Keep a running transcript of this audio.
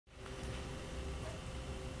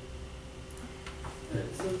So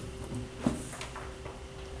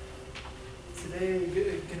today we're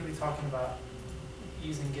going to be talking about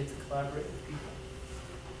using Git to collaborate with people.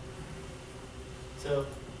 So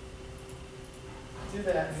to do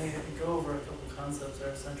that, I need to go over a couple concepts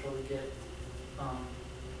that are central to Git,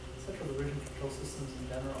 central to version control systems in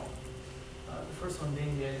general. The first one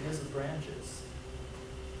being the ideas of branches.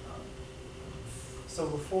 So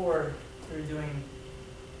before we were doing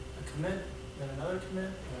a commit, then another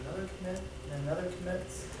commit, then another commit, then another commit,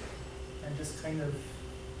 and just kind of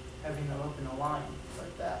having them up in a line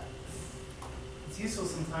like that. It's useful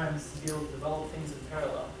sometimes to be able to develop things in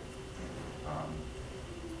parallel.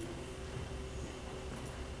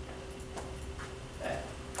 Okay.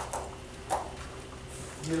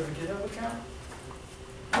 Do you have a GitHub account?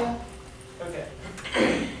 Yeah. Okay.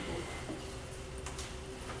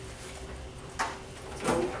 So,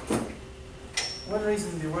 one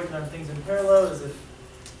reason to be working on things in parallel is if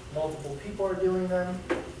multiple people are doing them.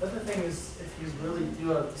 The other thing is if you really do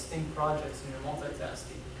have distinct projects and you're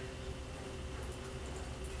multitasking.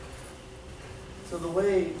 So the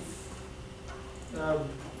way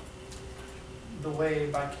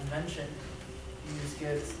by convention you use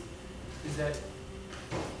Git is that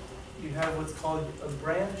you have what's called a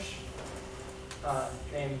branch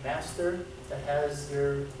named master that has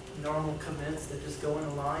your normal commits that just go in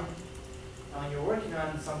a line. When you're working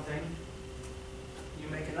on something, you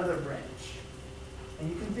make another branch. And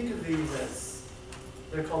you can think of these as,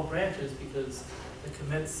 they're called branches because the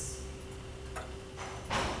commits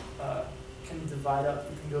can divide up.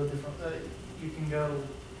 You can go different, you can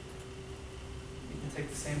take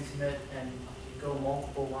the same commit and go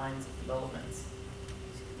multiple lines of development.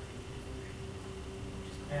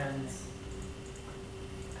 And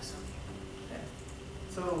okay.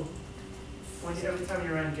 So every time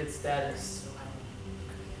you run git status,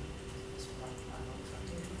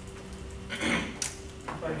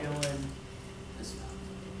 if I go in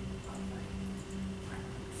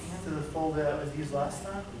to the folder that was used last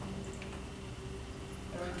time,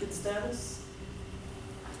 I run git status.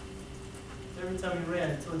 Every time you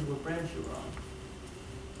ran, it told you what branch you were on,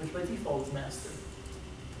 which by default is master.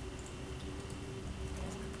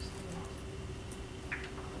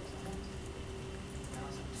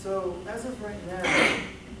 So as of right now, I'm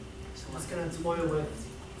just going to toy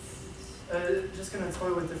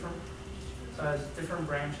with different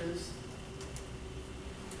branches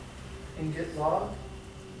in git log.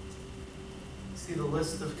 See the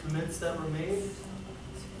list of commits that were made.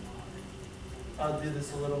 I'll do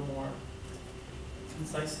this a little more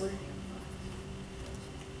concisely.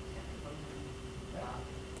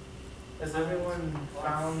 Has everyone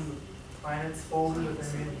found the planets folder that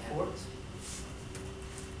they made before?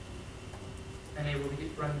 And able to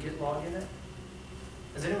run git log in it?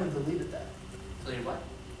 Has anyone deleted that? Deleted what?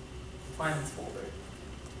 Planets folder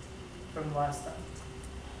from last time.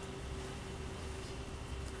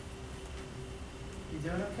 You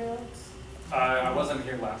doing okay, Alex? I wasn't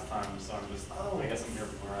here last time, so I'm just, Oh. I guess I'm here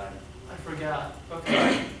before I forgot.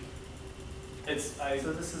 Okay.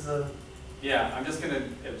 So this is a... Yeah, I'm just going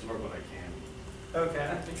to absorb what I can. Okay.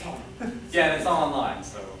 Yeah, it's all online,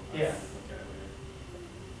 so. Yeah.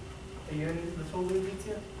 Okay, Are you in the folder with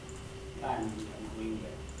you? I'm going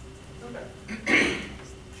there. Okay.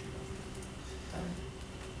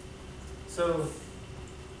 So,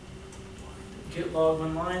 git log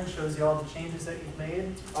online shows you all the changes that you've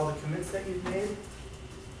made, all the commits that you've made.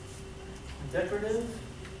 Decorative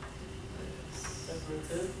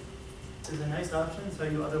is a nice option to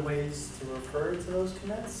tell you other ways to refer to those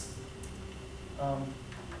commits.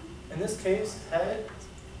 In this case, head,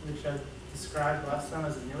 which I described last time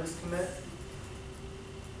as the newest commit,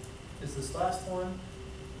 is this last one.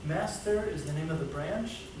 Master is the name of the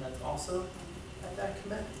branch, and that's also at that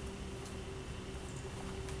commit.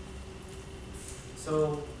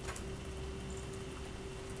 So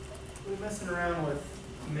we're messing around with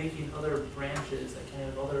making other branches that can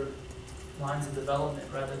have other lines of development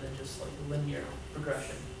rather than just like a linear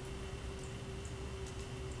progression.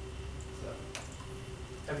 So,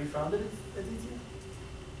 have you found it easier?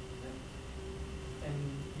 And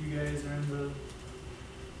you guys are in the...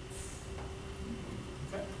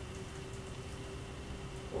 Okay.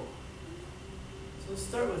 Cool. So let's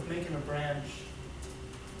start with making a branch.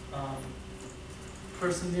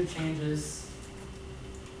 Person new changes.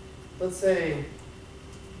 Let's say,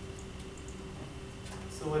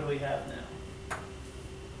 so what do we have now?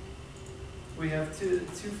 We have two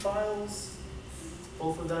files.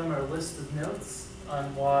 Both of them are a list of notes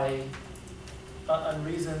on why, on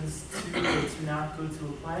reasons to or to not go to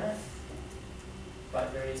a planet by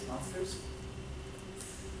various monsters.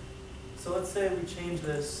 So let's say we change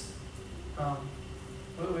this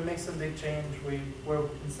we make some big change. Where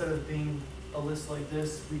instead of being a list like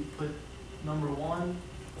this, we put number 1,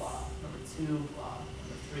 blah, number 2, blah,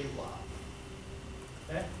 number 3, blah.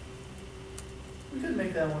 Okay? We could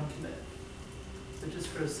make that one commit. So just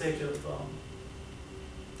for the sake of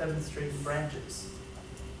demonstrating branches,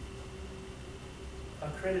 I'll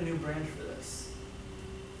create a new branch for this.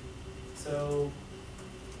 So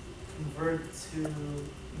convert to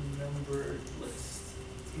numbered list.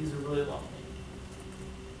 To use a really long name.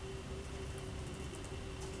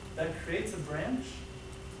 That creates a branch.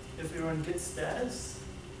 If we run git status,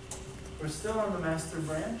 we're still on the master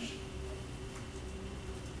branch.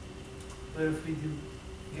 But if we do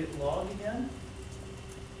git log again,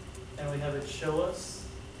 and we have it show us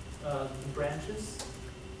the branches,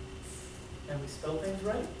 and we spell things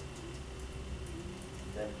right,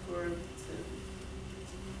 decorative.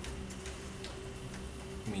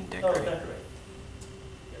 You mean Oh, decorate? decorate.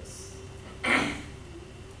 Yes.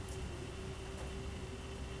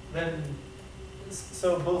 Then,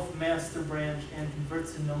 so both master branch and convert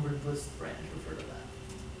to numbered list branch refer to that.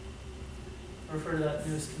 Refer to that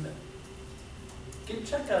newest commit. Git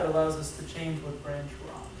checkout allows us to change what branch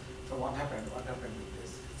we're on. So what happened with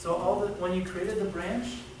this? So when you created the branch,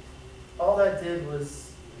 all that did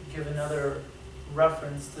was give another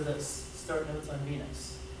reference to this start notes on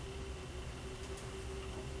Venus.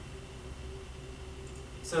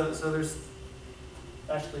 So there's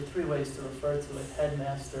actually 3 ways to refer to it: head,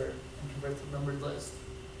 master, and convert to numbered list.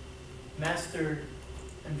 Master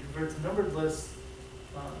and convert to numbered list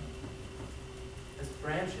as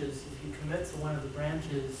branches. If you commit to one of the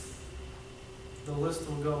branches, the list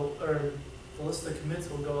will go, or the list of commits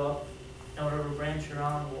will go up, and whatever branch you're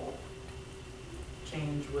on will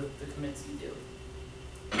change with the commits you do.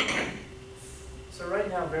 So right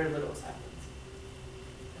now, very little has happened.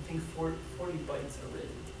 I think 40 bytes are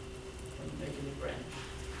written when you make a new branch.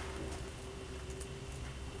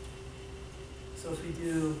 So if we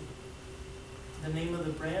do the name of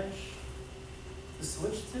the branch to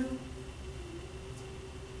switch to,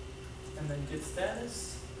 and then git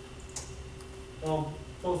status, well,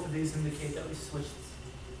 both of these indicate that we switched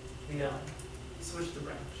the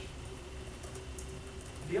branch.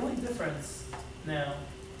 The only difference now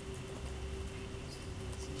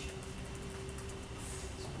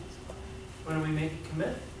when we make a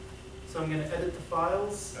commit, so I'm going to edit the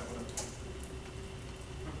files. That one.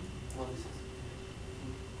 What is this?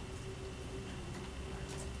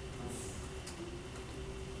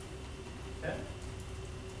 Okay.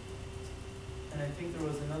 And I think there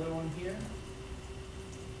was another one here.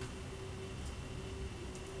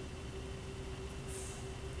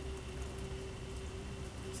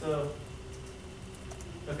 So,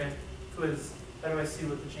 okay, quiz. How do I see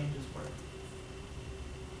what the changes were?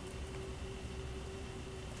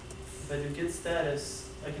 If I do git status,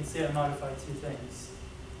 I can see I modified 2 things.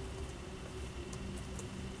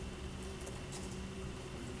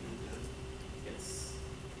 Yes.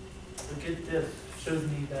 So git diff shows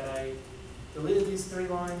me that I deleted these 3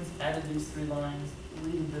 lines, added these 3 lines,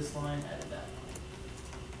 deleted this line, added that line.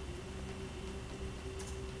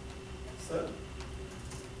 So,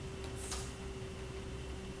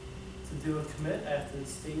 to do a commit, I have to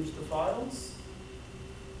stage the files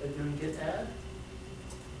by doing git add,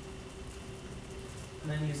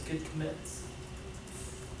 and then use git commits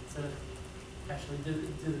to actually do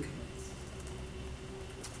the commits.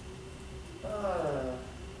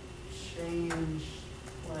 Change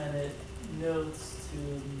planet notes to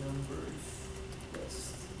numbered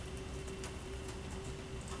list.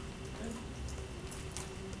 Okay.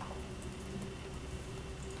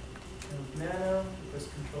 Move nano, press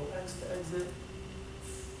Control X to exit.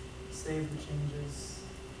 Save the changes.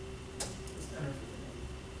 Just enter for the name.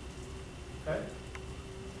 Okay.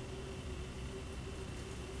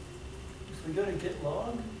 If we go to git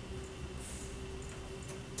log,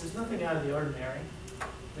 there's nothing out of the ordinary.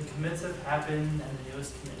 The commits have happened and the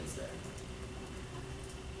newest commit is there.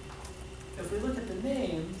 If we look at the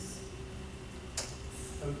names,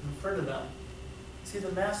 I would refer to them. See,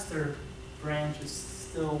 the master branch is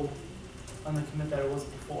still on the commit that it was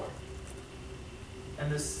before. And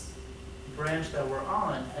this branch that we're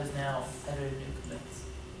on has now added new commits.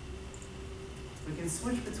 We can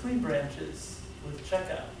switch between branches with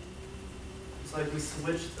checkout. It's like we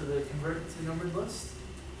switch to the convert to numbered list.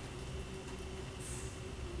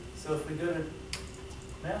 So if we go to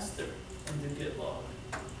master and do git log,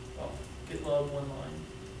 well, git log 1 line,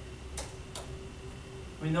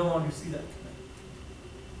 we no longer see that commit.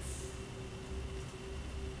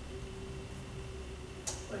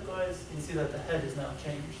 Likewise, you can see that the head is now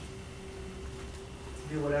changed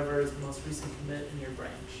to be whatever is the most recent commit in your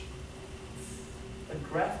branch. a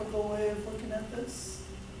graphical way of looking at this.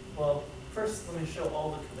 Well, first let me show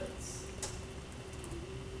all the commits.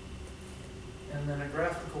 And then a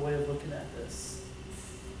graphical way of looking at this.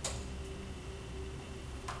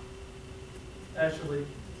 Actually,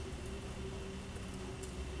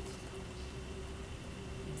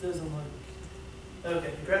 it doesn't look,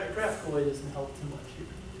 okay, the graphical way doesn't help too much here,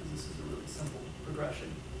 because this is a really simple progression.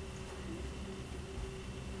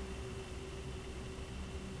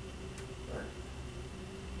 But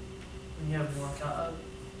when you have more,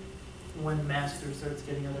 when master starts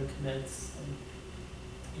getting other commits, and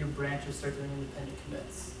your branches start doing independent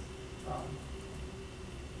commits, the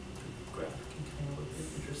graph can kind of look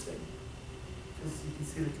interesting, because you can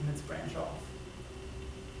see the commits branch off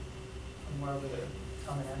from wherever their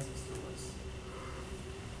common ancestor was.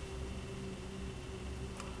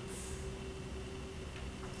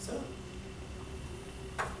 So,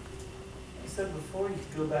 like I said before, you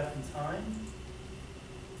could go back in time,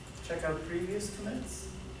 check out previous commits.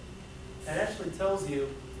 It actually tells you,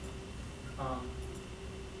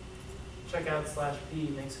 checkout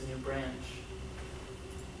 /p makes a new branch.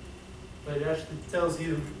 But it actually tells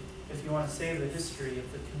you if you want to save the history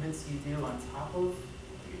of the commits you do on top of what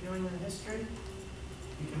you're doing in the history,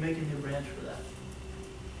 you can make a new branch for that.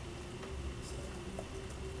 So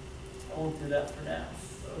I won't do that for now.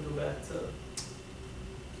 I'll go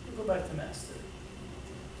back to master.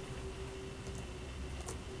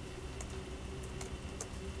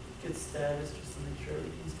 Get status just to make sure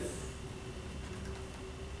everything's good.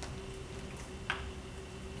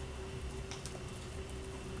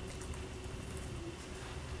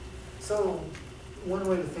 So, one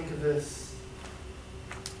way to think of this,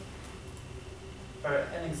 or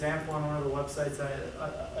an example on one of the websites I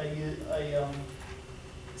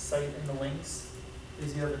cite in the links,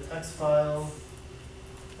 is you have a text file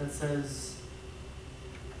that says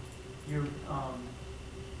you're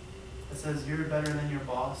better than your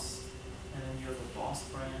boss, and then you have a boss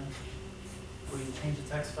branch where you change the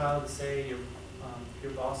text file to say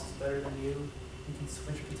your boss is better than you. You can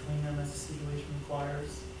switch between them as the situation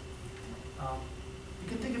requires. You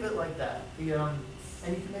can think of it like that. And you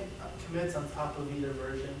can make commits on top of either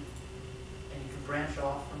version, and you can branch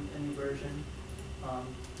off from any version.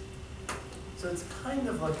 So it's kind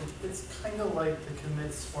of like the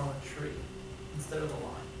commits form a tree instead of a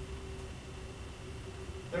line.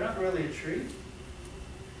 They're not really a tree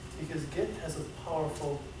because Git has a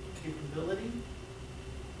powerful capability.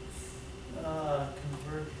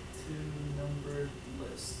 Convert to numbered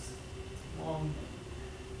list. Long.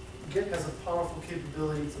 Git has a powerful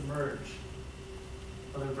capability to merge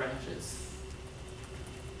other branches.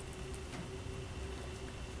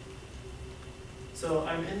 So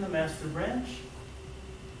I'm in the master branch,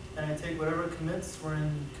 and I take whatever commits were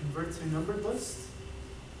in convert to numbered list,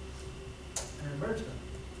 and I merge them.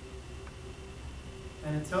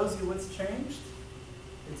 And it tells you what's changed.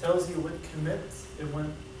 It tells you what commits it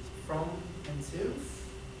went from and to.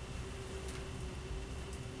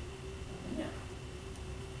 Yeah.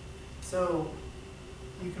 So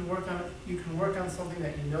you can work on something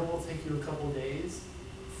that you know will take you a couple days,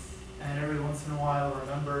 and every once in a while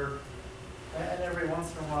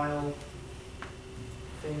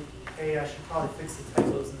think, hey, I should probably fix the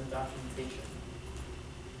typos in the documentation.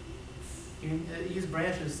 You can use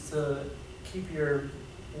branches to keep your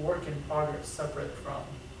work in progress separate from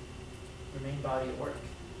the main body of work.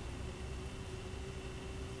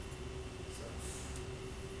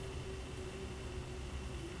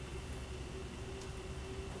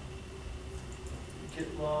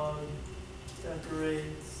 Git log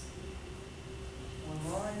decorates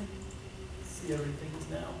one line. See everything is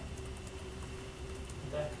now.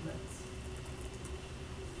 That commits.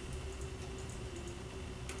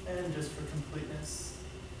 And just for completeness,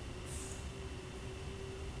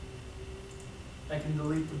 I can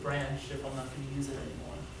delete the branch if I'm not going to use it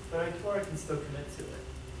anymore. Or I can still commit to it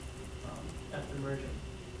after merging.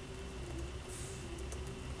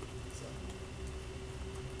 So.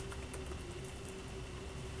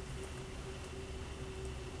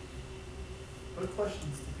 What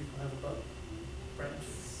questions do people have about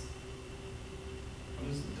branches? What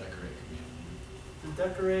does the decorate command mean? The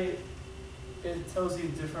decorate, it tells you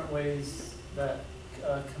different ways that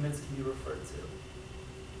commits can be referred to.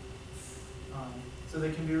 So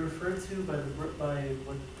they can be referred to by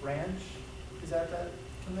what branch is at that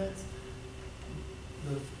commit.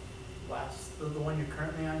 The one you're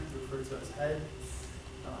currently on is referred to as head.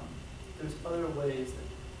 There's other ways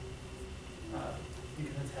that you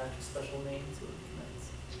can attach a special name to a commit.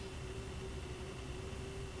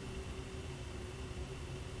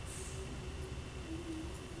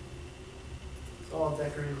 So all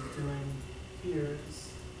decorate is doing here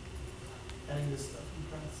is adding this stuff in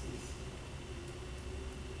parentheses.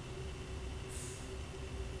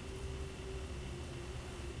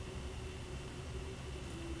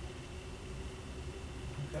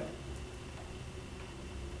 Okay.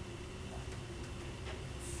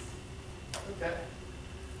 Okay.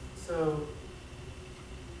 So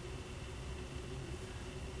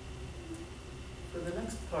for the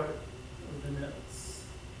next part of the notes,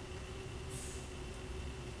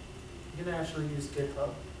 you're gonna actually use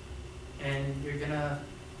GitHub, and you're gonna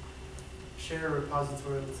share a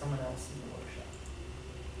repository with someone else in the workshop.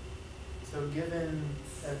 So given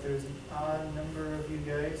that there's an odd number of you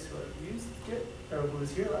guys who have used Git, or who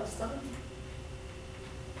was here last time,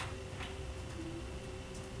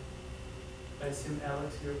 I assume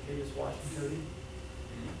Alex, you're okay just watching Cody?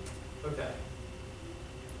 Okay.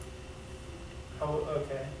 Oh,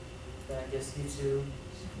 okay. Then I guess you two,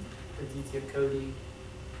 the DT of Cody,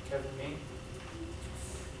 Kevin, me.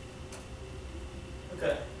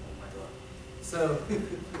 Okay. Oh my god. So,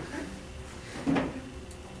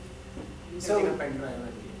 You can So- take a pen drive and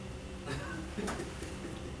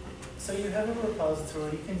so you have a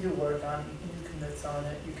repository, you can do work on it, you can do commits on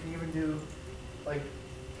it, you can even do like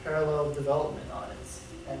parallel development on it,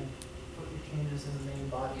 and put your changes in the main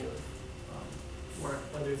body of work,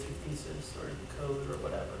 whether it's your thesis or code or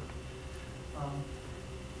whatever.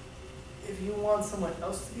 If you want someone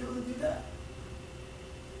else to be able to do that,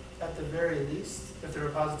 at the very least, if the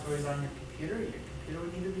repository is on your computer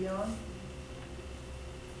would need to be on.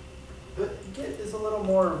 But Git is a little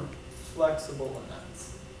more flexible in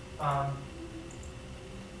that.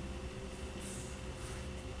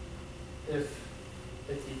 If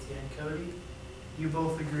DT and Cody, you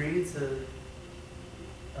both agree to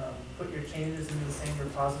put your changes into the same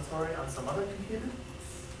repository on some other computer,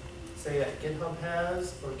 say that GitHub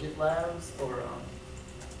has, or GitLabs, or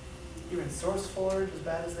even SourceForge, as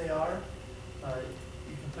bad as they are,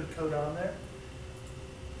 you can put code on there.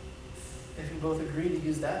 If you both agree to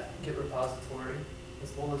use that Git repository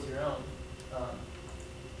as well as your own,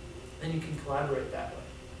 then you can collaborate that way.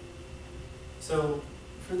 So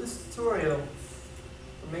for this tutorial,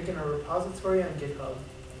 we're making a repository on GitHub,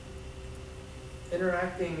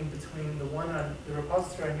 interacting between the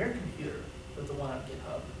repository on your computer with the one on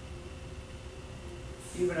GitHub,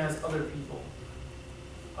 even as other people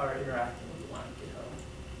are interacting with the one on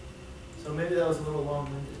GitHub. So maybe that was a little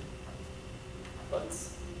long-winded, but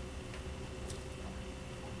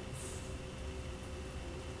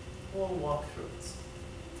we'll walk through it.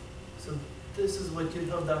 So this is what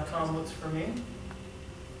github.com looks for me.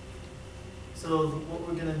 So what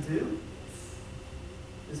we're gonna do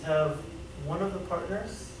is have one of the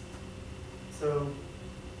partners, so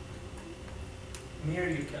me or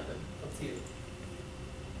you, Kevin, up to you.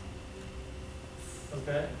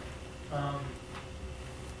 Okay?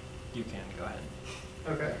 You can, go ahead.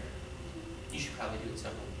 Okay. You should probably do it so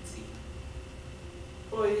everyone can see.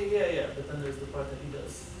 Well, yeah, but then there's the part that he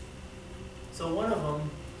does. So one of them,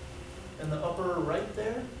 in the upper right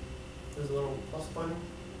there, there's a little plus button,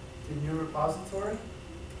 the new repository.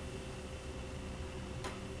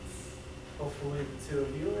 Hopefully the two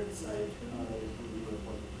of you are decided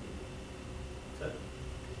to. Okay.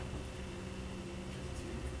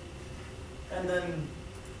 And then,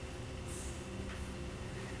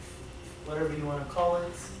 whatever you want to call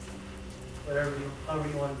it, however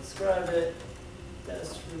you want to describe it,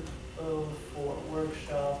 test repo for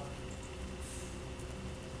workshop.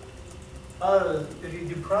 If you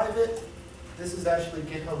do private, this is actually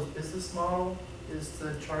GitHub's business model, is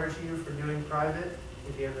to charge you for doing private.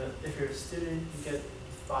 If you're a student, you get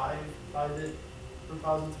 5 private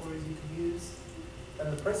repositories you can use,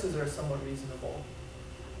 and the prices are somewhat reasonable.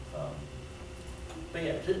 But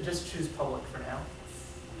yeah, just choose public for now.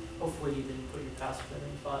 Hopefully you didn't put your password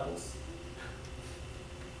in files.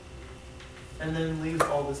 And then leave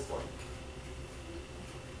all this blank.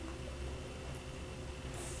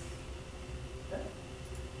 Okay.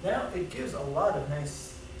 Now it gives a lot of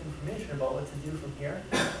nice information about what to do from here.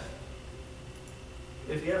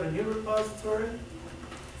 If you have a new repository,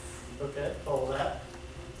 okay, follow that.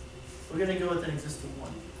 We're going to go with an existing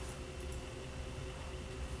one.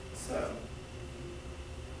 So,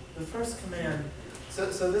 the first command, so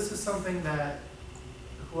this is something that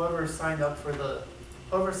whoever signed up for it,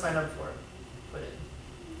 put in.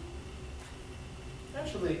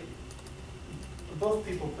 Actually, both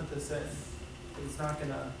people put this in. It's not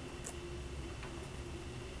gonna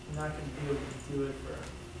be able to do it for a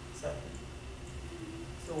second.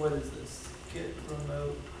 So what is this? Git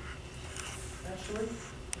remote. Actually,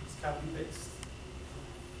 just copy paste.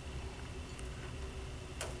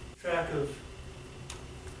 Track of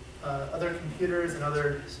other computers and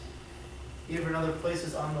even other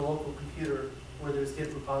places on the local computer where there's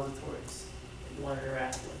Git repositories that you want to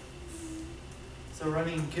interact with. So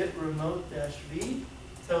running git remote -v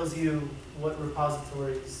tells you what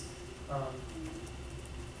repositories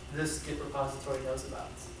this Git repository knows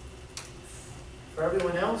about. For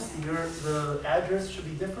everyone else, the address should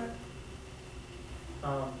be different.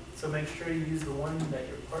 So make sure you use the one that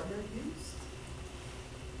your partner used.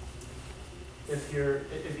 If you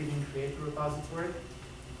can create the repository.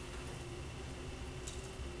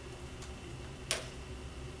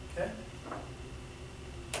 Okay.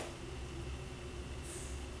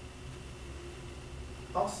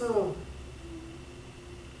 Also,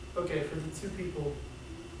 okay, for the two people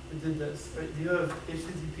who did this, right, do you have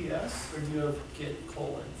HTTPS or do you have git:?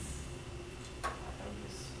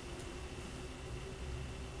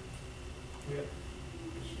 Yeah.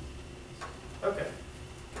 Okay.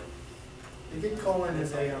 The git: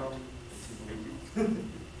 is a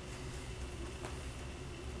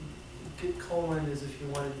git: is if you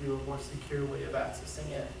want to do a more secure way of accessing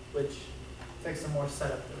it, which takes some more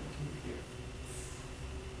setup than we can do here.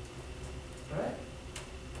 All right.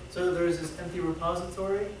 So there's this empty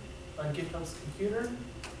repository on GitHub's computer.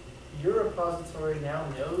 Your repository now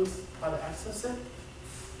knows how to access it.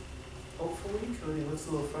 Hopefully, Cody looks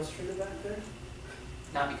a little frustrated back there.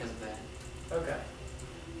 Not because of that. Okay.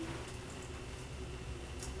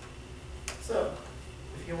 So,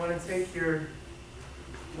 if you want to take your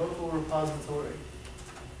local repository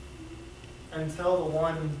and tell the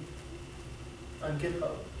one on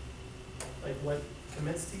GitHub, like what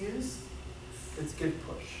commits to use, it's git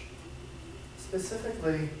push.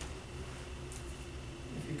 Specifically,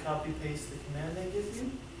 if you copy paste the command they give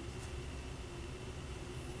you,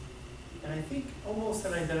 and I think almost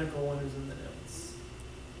an identical one is in the notes.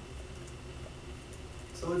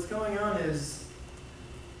 So what's going on is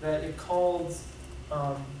that it called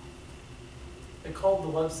the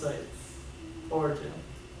website origin.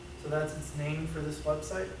 So that's its name for this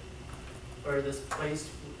website, or this place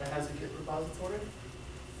that has a Git repository.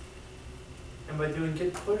 And by doing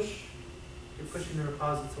git push, you're pushing the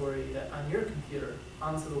repository that on your computer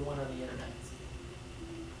onto the one on the internet.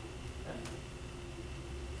 Okay.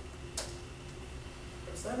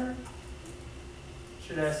 Press enter.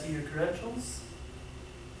 Should ask you your credentials.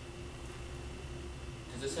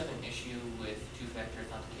 Does this have an issue with two-factor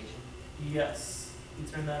authentication? Yes. You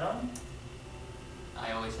turn that on?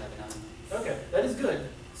 I always have it on. Okay, that is good.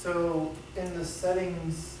 So in the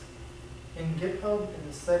settings, in GitHub, in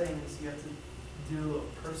the settings, you have to do a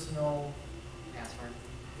personal, Password?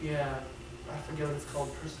 yeah, I forget what it's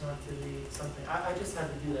called, personal activity, something. I just had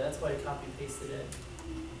to do that. That's why I copy pasted it.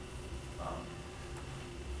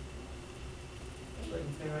 Actually, I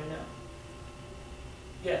can tell you right now.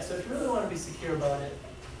 Yeah, so if you really want to be secure about it,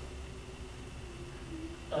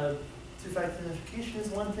 two-factor authentication is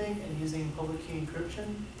one thing, and using public key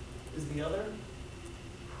encryption is the other.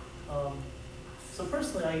 So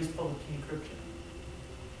personally, I use public key encryption.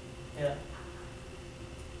 Yeah.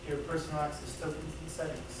 Your personal access tokens in the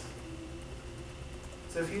settings.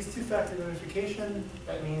 So if you use two-factor authentication,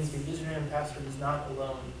 that means your username and password is not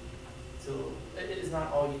alone. So it is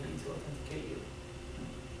not all you need to authenticate you.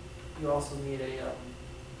 You also need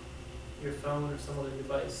your phone or some other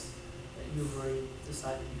device that you've already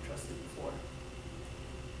decided you trusted before.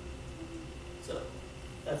 So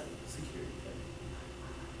that's a security thing.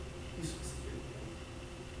 Useful security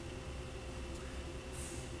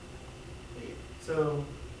thing. So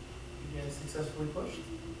you guys successfully pushed?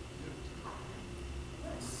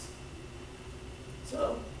 Nice.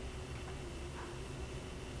 So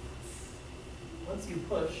once you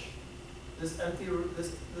push, this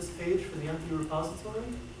page for the empty repository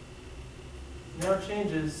now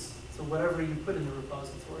changes to whatever you put in the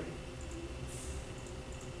repository.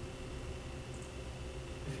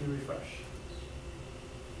 If you refresh.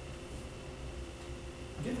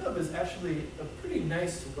 GitHub is actually a pretty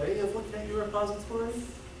nice way of looking at your repository.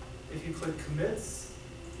 If you click commits,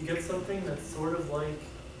 you get something that's sort of like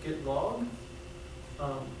git log,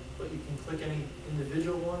 but you can click any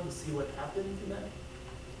individual one to see what happened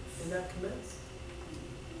in that commit.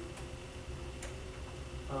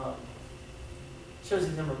 Shows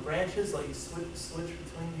you the number of branches, let you switch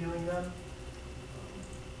between viewing them.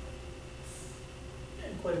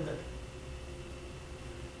 And quite a bit.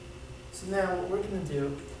 So now what we're going to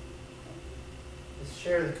do is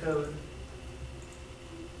share the code,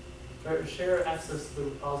 or share access to the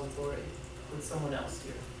repository with someone else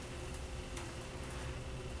here.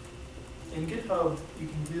 In GitHub, you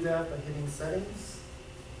can do that by hitting settings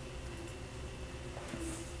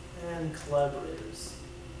and collaborators.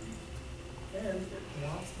 And it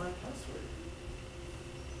wants my password.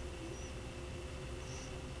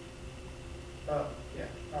 Oh, yeah,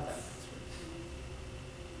 not that password.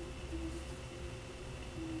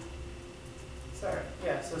 Sorry,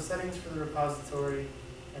 yeah, so settings for the repository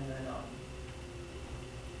and then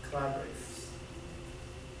collaborators.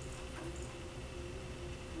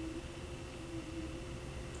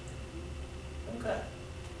 Okay.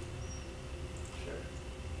 Sure.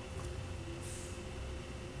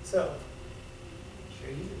 So, share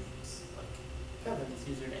usernames, like Kevin's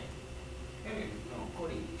username. Hey, no,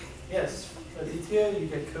 Cody. Yes, Aditya, you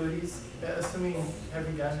get Cody's, assuming you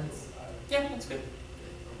haven't gotten it. Yeah, that's good.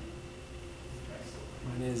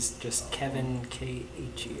 Mine is just Kevin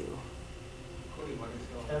KHU. Cody, what is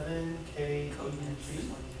your Kevin K code?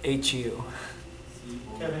 HU.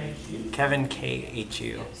 Kevin H U. Kevin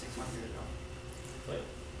KHU. Yeah, 600. Wait.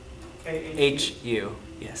 K H U. HU.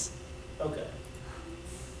 Yes. Okay.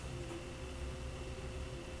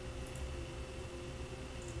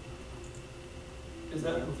 Is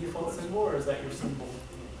that the default symbol or is that your symbol?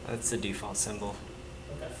 That's the default symbol.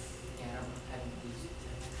 Okay. Yeah, I haven't used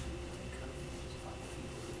that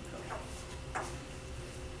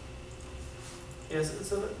actually. Yes,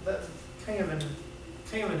 so that kind of a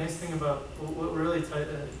nice thing about what really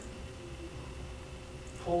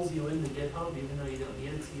pulls you into GitHub, even though you don't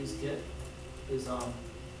need it to use Git, is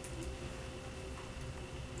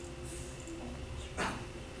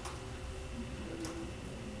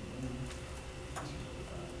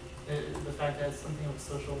the fact that it's something of a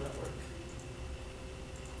social network.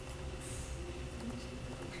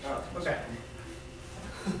 Okay.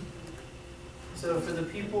 So for the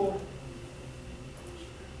people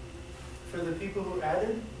who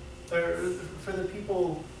added, or for the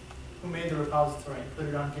people who made the repository and put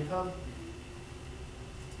it on GitHub,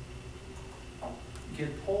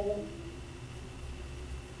 git pull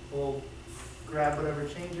will grab whatever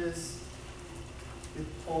changes. Git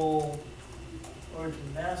pull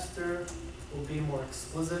origin master will be more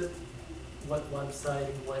explicit what website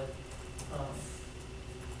and what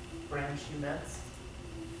branch you met.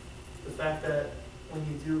 The fact that when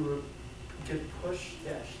you do git push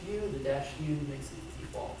 -u, the -u makes it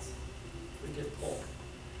default for git pull.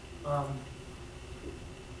 So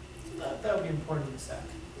that would be important in a sec.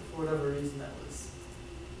 For whatever reason, that was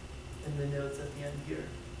in the notes at the end here.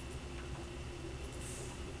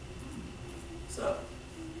 So,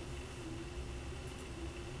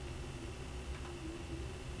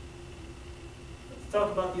 let's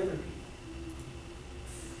talk about the other people.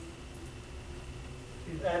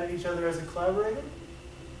 You've added each other as a collaborator.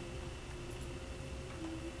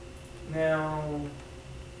 Now,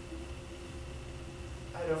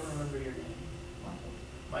 I don't remember your name.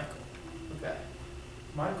 Michael. Okay.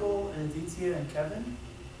 Michael and Aditya and Kevin,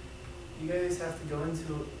 you guys have to go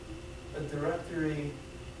into a directory,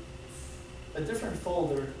 a different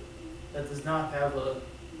folder that does not have a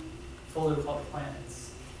folder called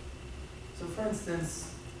planets. So for instance,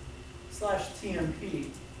 /tmp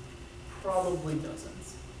probably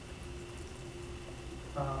doesn't.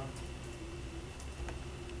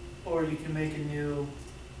 Or you can make a new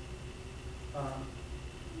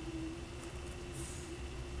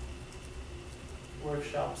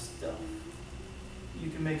workshop stuff.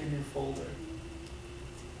 You can make a new folder.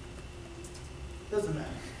 Doesn't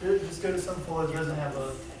matter. Just go to some folder that doesn't have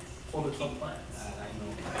a folder called planets. I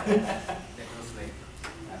know. That was like,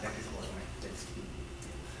 that is what my text.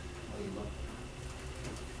 Oh, you got.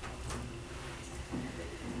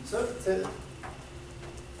 So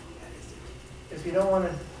if you don't want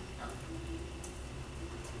to,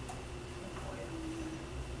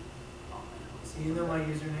 so you know my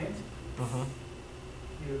username. Mm-hmm.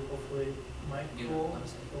 You hopefully, Michael, You know the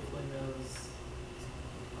website. hopefully knows.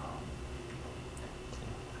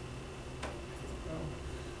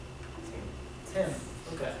 Tim.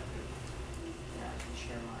 Okay. Yeah, I can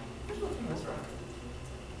share mine.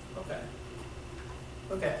 Okay.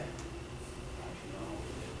 Okay.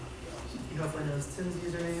 You hopefully knows Tim's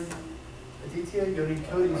username. Aditya, you need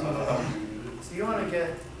Cody's username. So you want to get,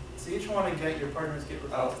 so each want to get your partner's Git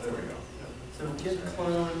repository. There we go. So git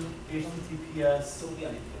clone, HTTPS,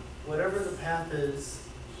 whatever the path is.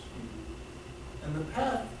 And the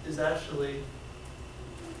path is actually,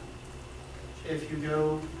 if you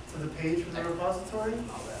go to the page for the repository,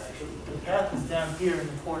 the path is down here in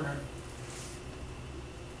the corner.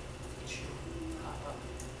 It should pop up.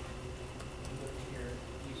 You go to your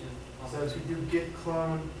user. So if you do git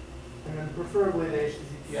clone, and then preferably the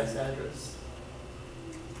HTTPS address.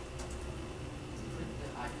 Put the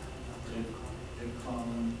icon of Git.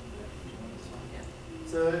 Common. Yeah.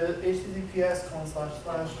 So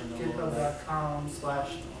https://github.com/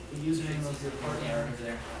 the username of your Yeah, partner. over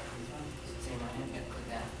there. Same line, yeah, click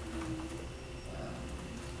that.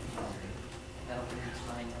 That'll bring this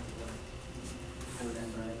line up to the.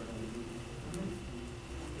 Mhm.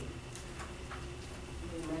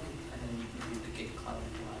 And then you can do the git clone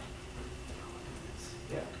line.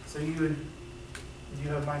 Yeah, so you would, do you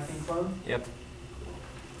have my thing clone? Yep.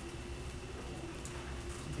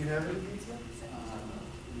 Do you have it, Pizza? No.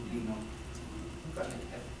 Okay.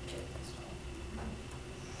 Git install.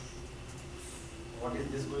 What is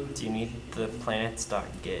this going to be? Do you need the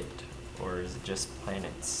planets.git or is it just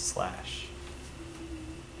planets slash?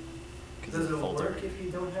 'Cause Does it's a it folder. work if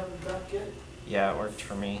you don't have a .git? Yeah, it worked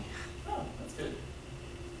for me. Oh, that's good.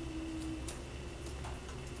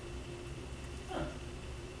 Huh.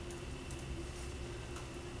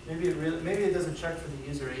 Maybe it doesn't check for the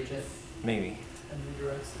user agent Maybe. and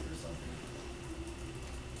redirects it or something.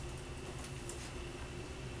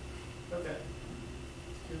 Okay.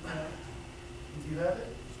 Good to know. Do you have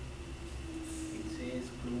it? It says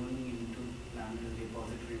cloning into Lambda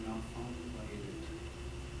repository not found. Why is it?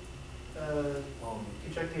 Oh,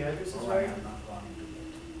 You check the addresses I right? have not gone into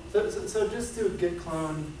that. So just do git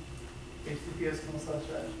clone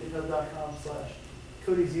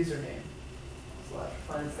https://github.com/Cody's username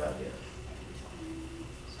 /finds.git.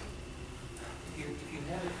 If you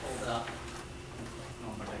have it pulled up, No,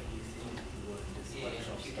 but I keep saying you were in this yeah,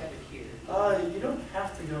 workshop if you stuff. have it here. You don't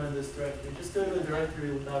have to go in this directory. Just go to the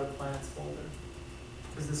directory without a planets folder,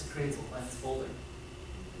 because this creates a planets folder.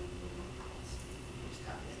 Just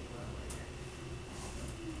copy it right there.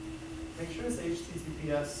 Make sure it's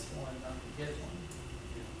HTTPS one, not the Git one,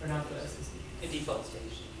 or not the SSH. The default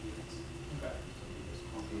stage. Okay. So you just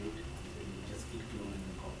copy it, and then you just git clone and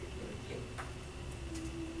then copy it, correct? Yep.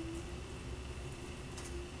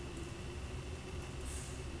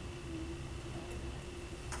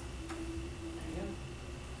 There you go.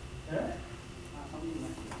 Alright. Something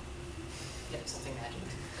like that. Yep, something magic.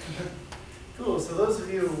 Cool. So those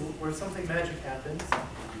of you where something magic happens,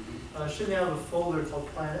 should now have a folder called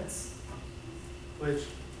planets, which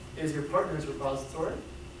is your partner's repository.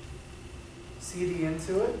 CD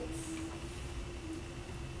into it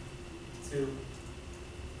to,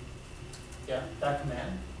 yeah, that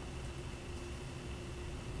command.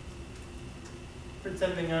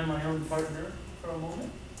 Pretending I'm my own partner for a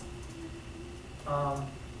moment.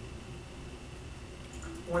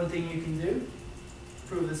 One thing you can do,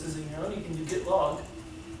 prove this isn't your own, you can do git log.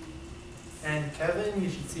 And Kevin, you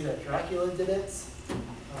should see that Dracula did it.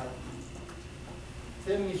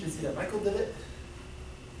 Tim, you should see that Michael did it.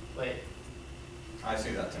 Wait, I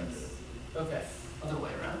see that Tim did it. okay, other way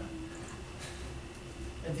around.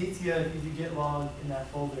 Aditya, if you do git log in that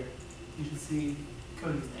folder, you should see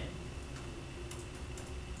Cody's name.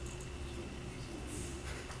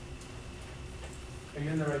 Are you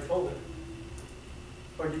in the right folder?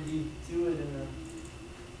 Or did you do it in the...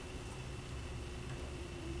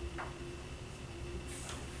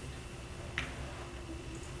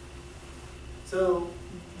 So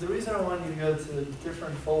the reason I wanted you to go to a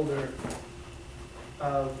different folder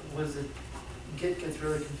was that Git gets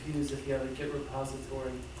really confused if you have a Git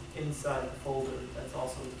repository inside a folder that's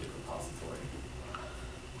also a Git repository.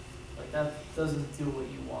 Like that doesn't do what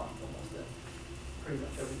you want almost pretty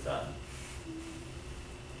much every time.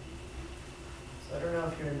 So I don't know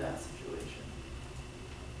if you're in that situation.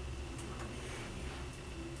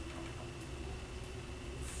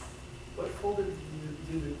 What folder did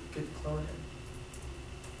you do the Git clone in?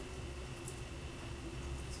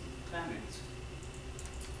 Planets.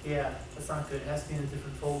 Yeah, that's not good. It has to be in a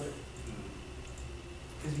different folder.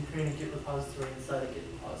 Because you create a Git repository inside a Git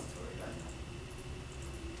repository, right?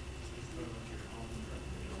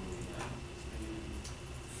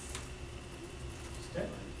 Okay.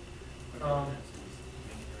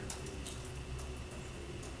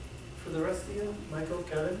 For the rest of you, Michael,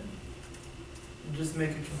 Kevin, just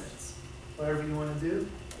make a commit. Whatever you want to do.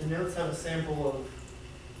 The notes have a sample of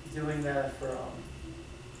doing that for,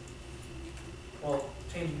 well,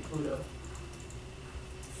 changing Pluto.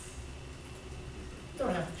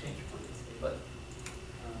 Don't have to change Pluto, but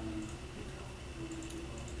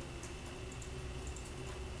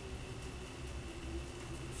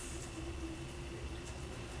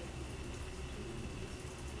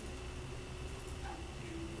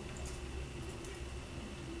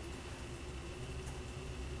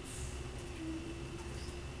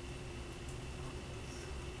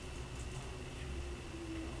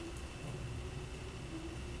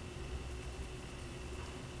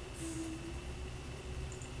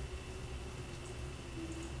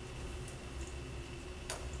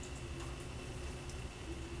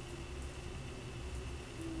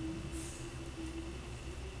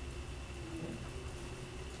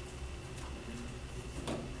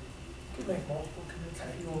make multiple commits if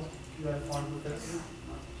you have fun with this.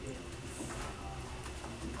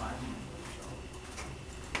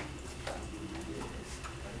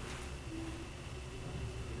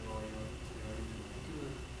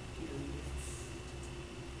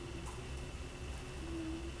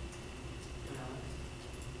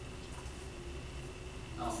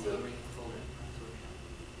 Oh, so you bring a folder, that's what we're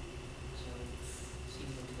So, see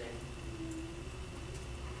what's there.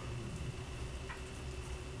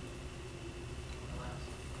 Allows.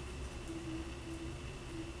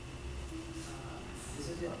 This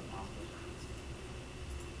is your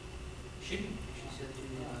Should be, she said to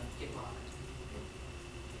get locked.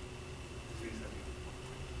 3 seconds.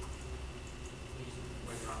 Use the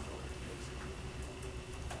word wrong folder.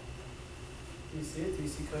 Do you see it? Do you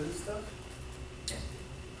see coded stuff? Yes.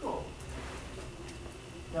 Cool.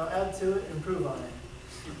 Now add to it, improve on it.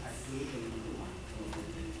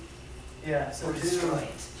 Yeah, so Or destroy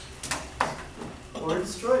it. Or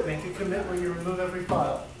destroy it, make a commit where you remove every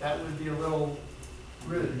file. That would be a little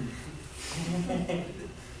rude.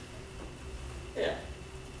 Yeah.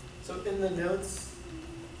 So in the notes,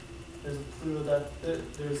 there's a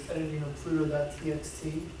there's editing of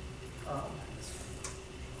Pluto.txt.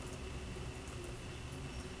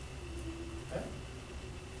 Okay.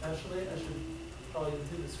 Actually, I should probably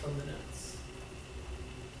do this from the notes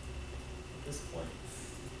at this point.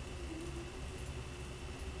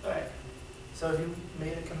 Alright, so have you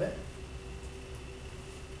made a commit?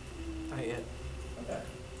 Not yet. Okay.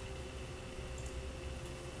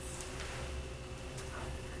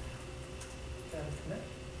 Got a commit?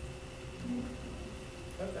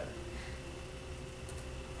 Okay.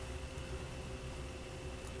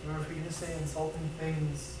 Remember, if you're gonna say insulting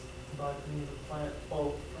things about any of the plant,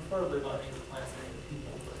 well, preferably about any of the plants and any of the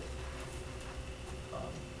people, but,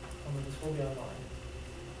 this will be online.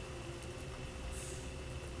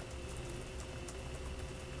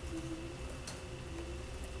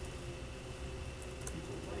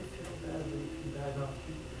 People might feel badly if you bad mouth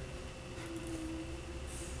people.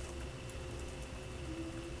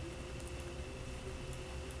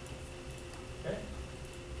 Okay.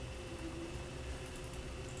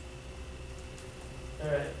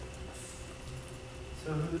 Alright. So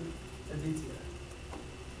who, Aditya?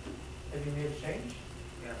 Have you made a change?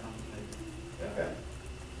 Yeah, something like Okay.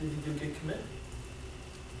 Did you do git commit?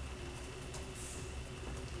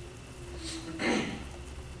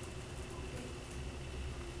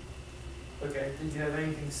 Okay, did you have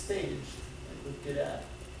anything staged, like with git add?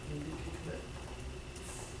 You did git commit.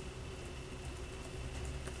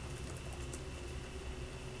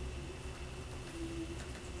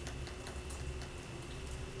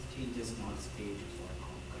 changes not stage for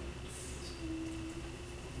concurrent.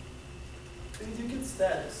 So you do git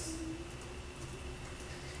status.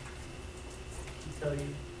 To tell you.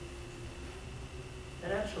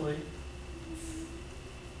 And actually,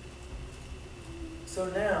 so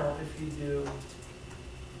now if you do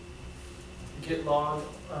git log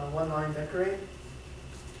one line decorate,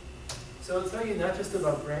 so it'll tell you not just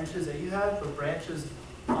about branches that you have, but branches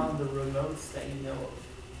on the remotes that you know of.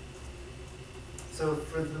 So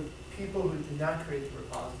for the people who did not create the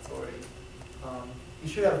repository, you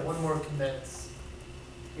should have one more commit.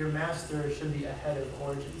 Your master should be ahead of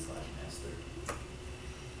origin/master.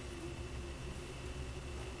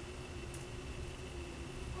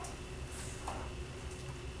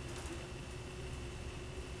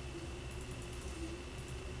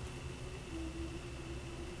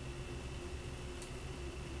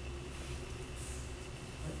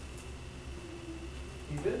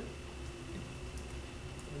 You good?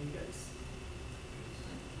 What do you guys?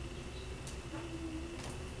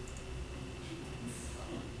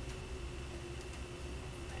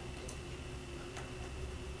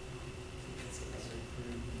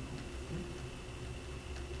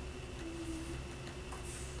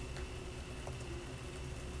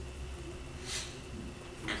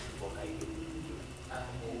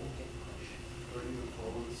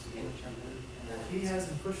 He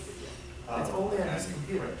hasn't pushed it yet. It's only on his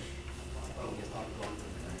computer.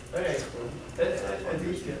 Okay,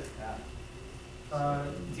 Aditya,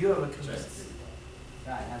 do you have a commit?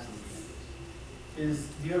 Yeah, I have something like this.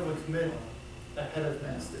 Do you have a commit ahead of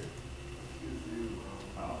master?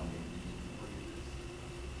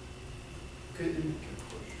 Can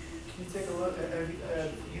you take a look? Have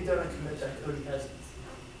you done a commit that Cody hasn't?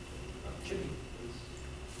 Should be.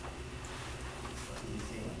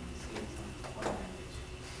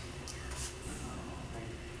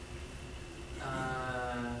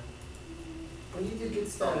 When you do git Oh, you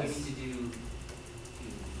status, need to do.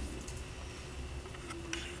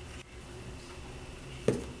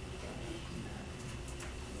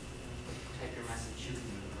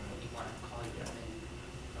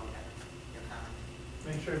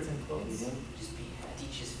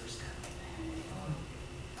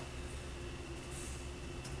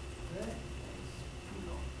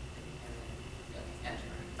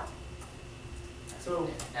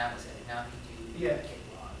 that was it. Now if you do Yeah. git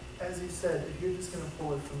log, As you said, if you're just gonna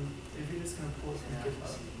pull it from now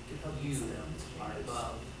GitHub, GitHub you needs down these are changes.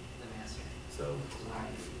 above the master. So,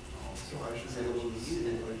 So I should be able to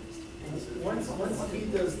see like. once he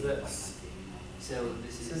does this, So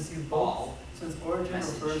this since is you all. both, since origin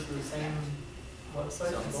message. refers to the same website, So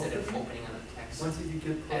for both instead of of you, opening on the text once you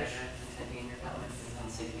get push, editor and typing in your comment and then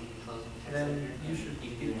saving and closing the text then editor, you should you be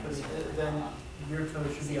can do putting, it. then your code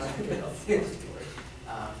should be on your GitHub repository.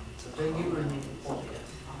 So Then you would need to pull it.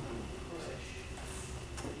 push.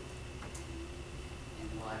 And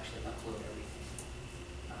we'll actually upload everything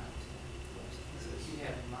onto the so if you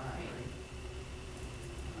have mine.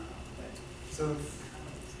 So,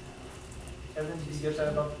 Kevin, did you get that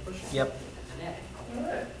about the push? Yep. Phonetic.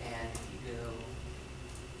 Alright. And you go.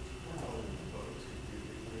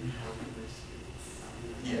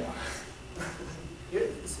 Yeah. Yeah,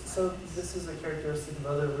 so this is a characteristic of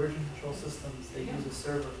other version control systems. They use a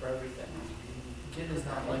server for everything. Git is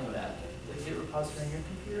not like that. The Git repository on your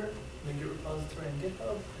computer, the Git repository on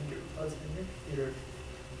GitHub, and Git repository on your computer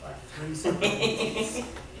are three separate ones.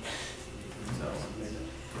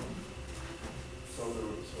 So if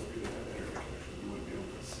we didn't have internet connection, we wouldn't be able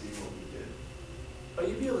to see what we did. But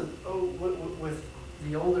you'd be able to, with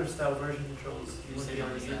the older style version controls, you wouldn't be able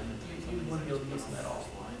to use them. You wouldn't be able to use them at all.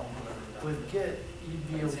 With Git, you'd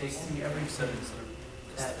be able to see every settings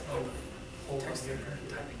that hold on your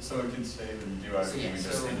computer. So it can save and do So everything, yeah, we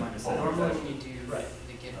just so hit minus normally that. when you do Right.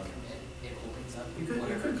 the git commit, it opens up You could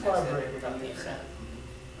whatever text collaborate editor without the you internet. use.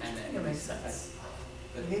 And I then think it makes sense.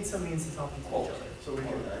 You need some means of talking to each other. So we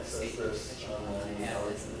can access this that you want to online. have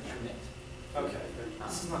as the commit. Okay.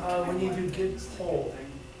 When you do git pull,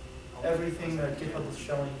 everything that GitHub is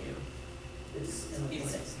showing you is in the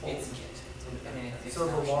It's pull. git. I mean, it's So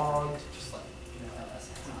the an option log, to just like, tell us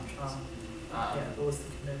has options. yeah, the list of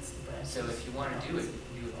commits, the branches. So if you want to do it, you can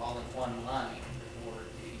do it all in one line, or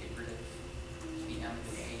if you get rid of the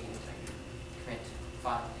MVA, print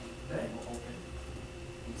file name, then it will open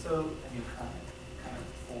So a new comment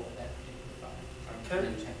for that particular file. Okay.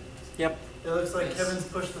 And then check it. Yep. it looks like Kevin's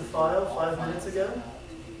pushed the file 5 minutes ago,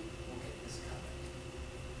 We'll get this comment.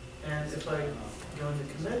 and if I go into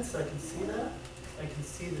commits, I can see that. I can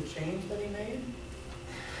see the change that he made.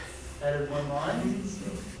 Added one line,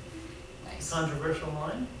 Nice. controversial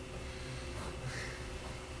line.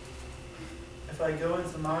 If I go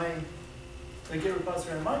into the Git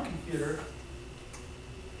repository on my computer,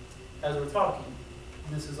 as we're talking,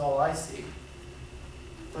 this is all I see.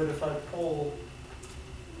 But if I pull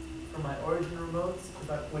from my origin remotes,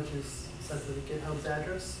 which is set to the GitHub's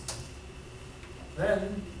address,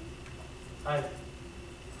 then I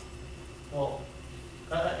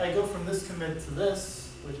go from this commit to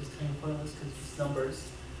this, which is kind of pointless because it's just numbers.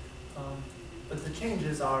 But the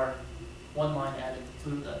changes are one line added to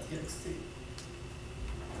flu.txt.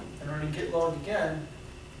 And running git log again,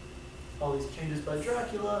 all these changes by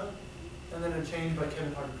Dracula, and then a change by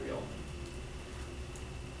Kevin Hardgreel.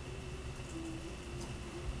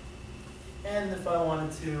 And if I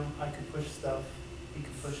wanted to, I could push stuff, he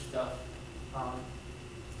could push stuff,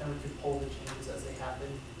 and we could pull the changes as they happen.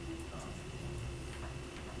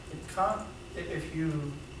 If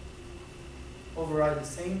you override the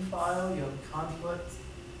same file, you have a conflict,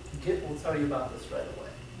 Git will tell you about this right away.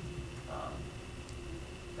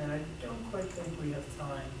 And I don't quite think we have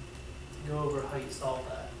time to go over how you solve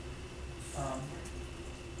that.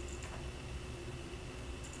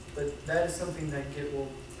 But that is something that Git will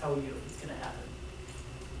tell you if it's going to happen.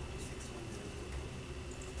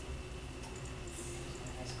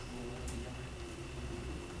 Nice, cool,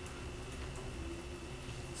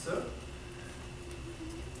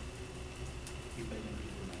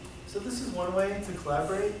 So, this is one way to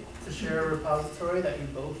collaborate, to share a repository that you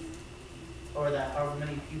both, or that however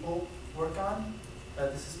many people work on.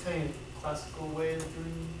 This is kind of a classical way of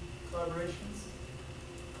doing collaborations.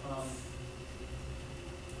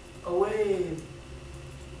 A way,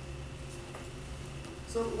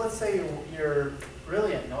 so let's say you're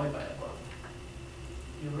really annoyed by a bug.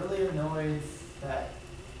 You're really annoyed that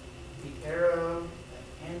the arrow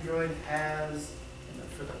that Android has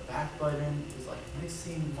for the back button is like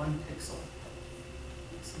missing 1 pixel.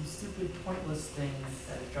 Some stupid, pointless thing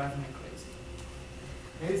that is driving me crazy.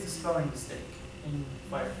 Maybe it's a spelling mistake in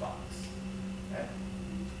Firefox. Right?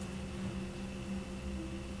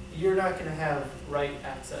 You're not going to have write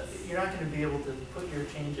access. You're not going to be able to put your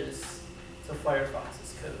changes to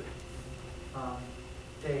Firefox's code.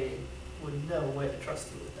 They would no way to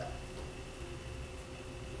trust you with that.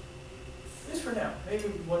 At least for now. Maybe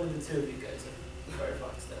one of the two of you guys are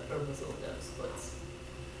Firefox dev, or Mozilla devs, but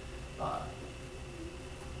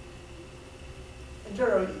in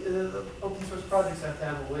general, the open source projects have to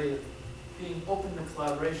have a way of being open to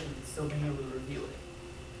collaboration and still being able to review it.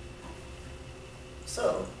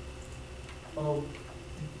 So, well,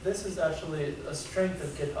 this is actually a strength of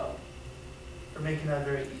GitHub for making that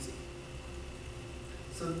very easy.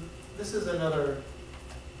 So this is another,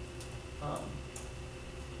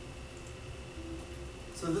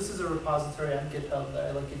 so this is a repository on GitHub that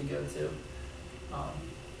I'd like you to go to.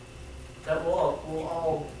 That will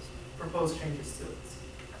all propose changes to it.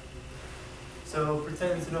 So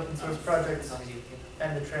pretend it's an open source project As long as you get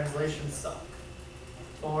and the translations suck.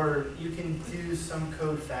 Or you can do some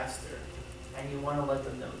code faster and you want to let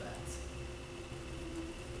them know that.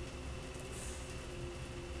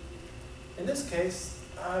 In this case,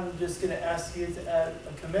 I'm just going to ask you to add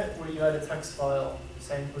a commit where you add a text file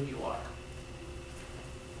saying who you are.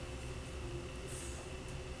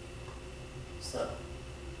 So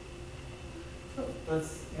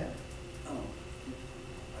let's, yeah. Oh,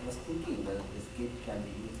 I was thinking that this Git can be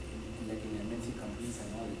used in, like in MNC companies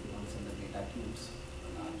and all, if you want to send the data cubes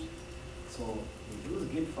large. So we use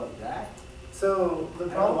Git for that. So the I don't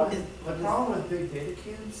know problem, what is- the what is- problem with big data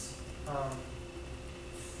cubes,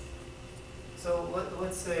 so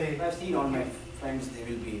let's say, I've seen all my friends, they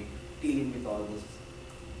will be dealing with all this,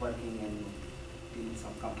 working and dealing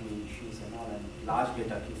some company issues and all, and large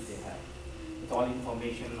data cubes they have. With all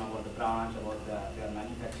information about the branch, about their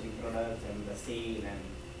manufacturing products and the sale and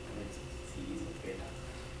it's series of data.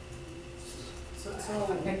 so I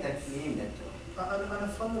forget that name that. on a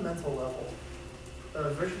fundamental level,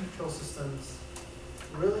 version control systems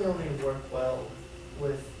really only work well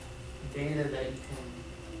with data that you can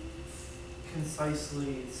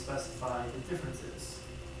concisely specify the differences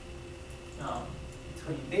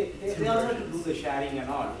between They two also have to versions. do the sharing and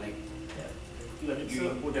all, like Yeah. you have to give So-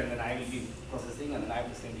 input and then I will be processing and then I have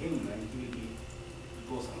to send him and he will be, it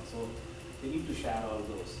goes on. So they need to share all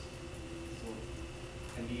those. So,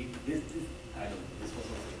 and this, I don't know, this was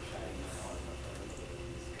also sharing and all, but I don't know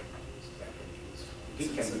whether this can be used, that can be used. Git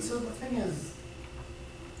can be So used. the thing is,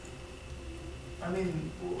 I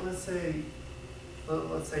mean, let's say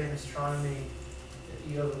in astronomy,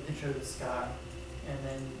 you have a picture of the sky, and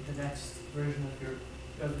then the next version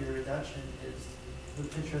of your reduction is the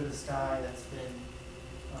picture of the sky that's been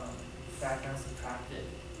background subtracted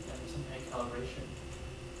and some kind of calibration.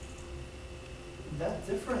 That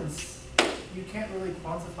difference, you can't really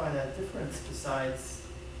quantify that difference besides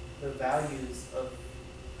the values of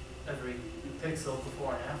every pixel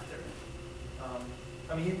before and after.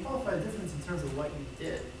 I mean, you quantify the difference in terms of what you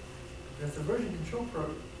did, but if the version control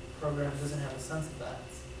program doesn't have a sense of that,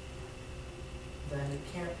 then it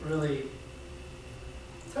can't really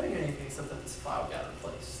tell you anything except that this file got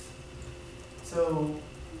replaced. So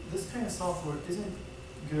this kind of software isn't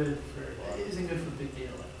good for big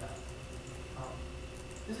data like that.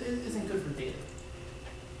 It isn't good for data.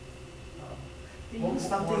 They More- use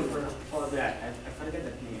something more for that. I forget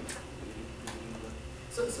that name.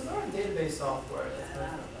 So there are database software that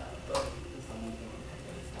have that, but Someone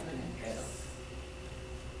came up.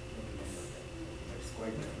 It's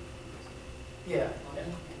quite different. yeah.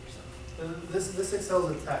 This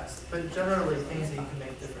excels in text, but generally things that you can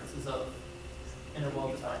make differences of in a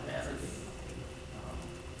well-defined manner.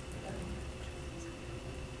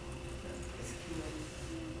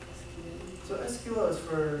 So SQL is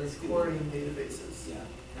for querying databases. Yeah,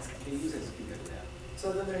 they use SQL there.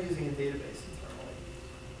 So then they're using a database internally.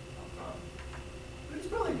 But it's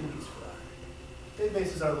probably good use for that.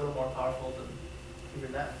 Databases are a little more powerful than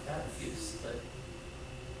even that use, but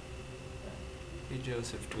Hey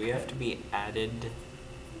Joseph, do we have to be added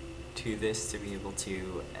to this to be able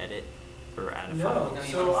to edit or add a No. file? No,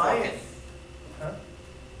 you So wanna I- fork it. Huh?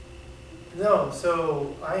 No,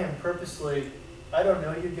 so I am purposely, I don't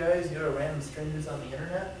know you guys, you're random strangers on the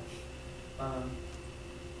internet,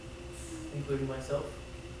 including myself.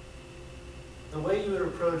 The way you would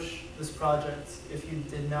approach this project if you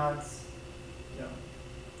did not,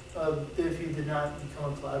 if you did not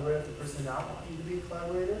become a collaborator, if the person did not want you to be a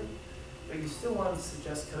collaborator, but you still want to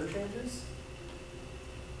suggest code changes,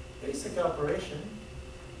 basic operation,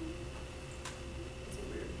 it's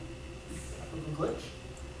a weird glitch.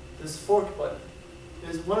 This fork button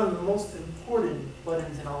is one of the most important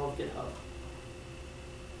buttons in all of GitHub.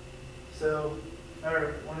 So,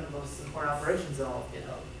 or one of the most important operations in all of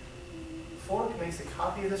GitHub. Fork makes a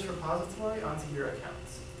copy of this repository onto your account.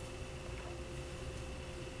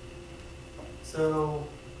 So,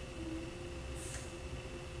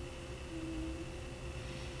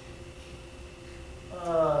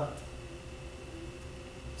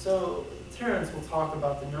 Terrence will talk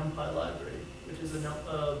about the NumPy library, which is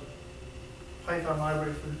a Python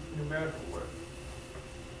library for numerical work.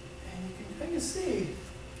 kind of see.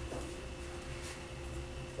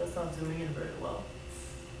 That's not zooming in very well.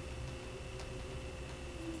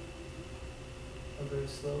 Or very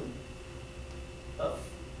slowly. Oh.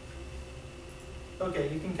 Okay,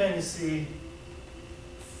 you can kind of see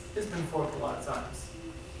it's been forked a lot of times.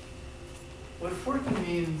 What forking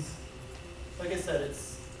means, like I said,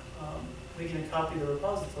 it's making a copy of the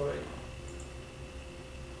repository.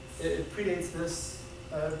 It predates this,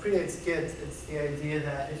 predates Git. It's the idea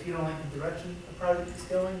that if you don't like the direction a project is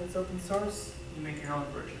going that's open source, you make your own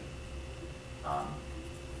version.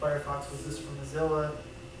 Firefox was this for Mozilla,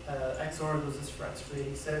 Xorg was this for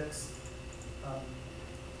x386,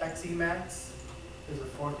 Xemacs is a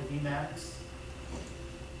fork of Emacs.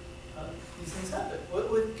 These things happen.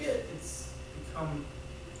 With Git, it's become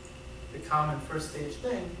the common first stage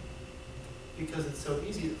thing because it's so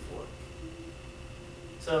easy to fork.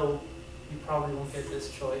 So you probably won't get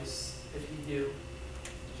this choice. If you do,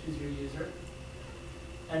 choose your user.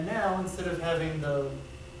 And now, instead of having the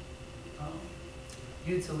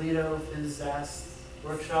Toledo Fizzast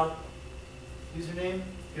workshop username,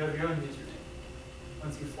 you have your own username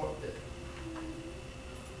once you forked it.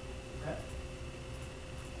 Okay.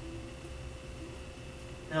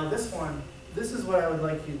 Now this one, this is what I would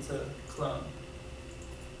like you to clone.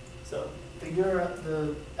 So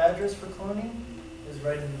the address for cloning is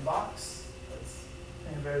right in the box. That's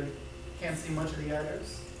kind of can't see much of the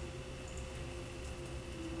address.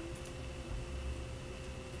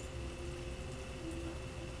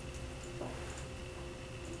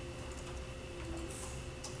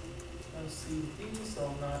 CD, so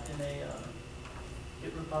I'm not in a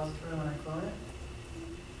Git repository when I clone it.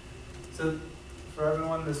 So for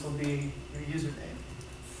everyone, this will be your username.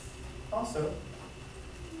 Also,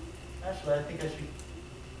 actually, I think I should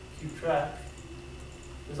keep track.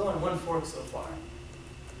 There's only one fork so far.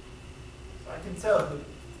 So I can tell who,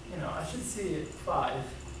 I should see 5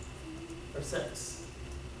 or 6.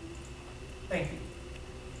 Thank you.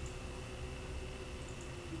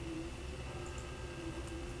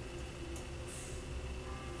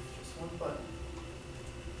 Just one button.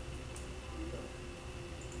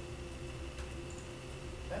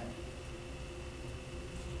 Okay.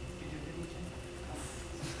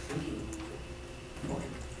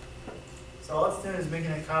 So all it's doing is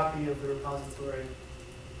making a copy of the repository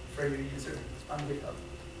for your user on GitHub.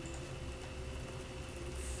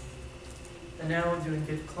 And now doing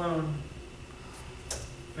git clone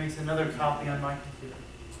makes another copy on my computer.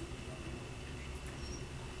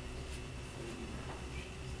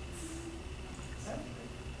 Okay.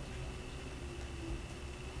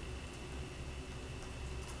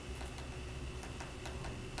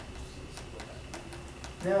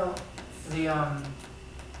 Now,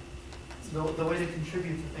 the way to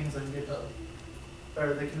contribute to things on GitHub,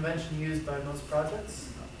 or the convention used by most projects.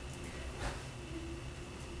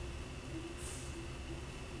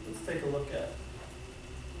 Let's take a look at.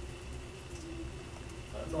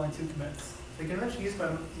 It's only 2 commits. The convention used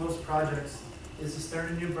by most projects is to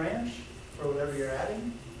start a new branch for whatever you're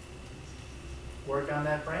adding, work on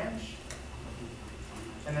that branch,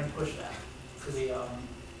 and then push that to GitHub.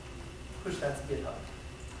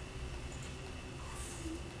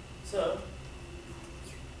 So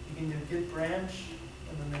you can do git branch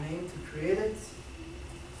and then the name to create it.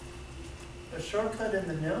 A shortcut in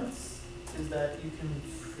the notes is that you can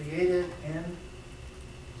create it and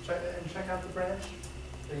check out the branch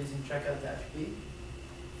by using checkout-b.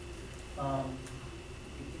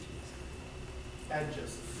 Add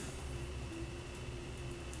Joseph.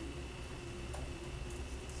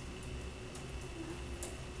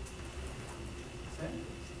 Okay.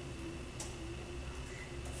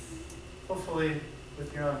 Hopefully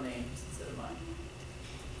with your own names instead of mine.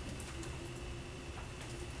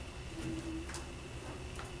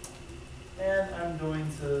 And I'm going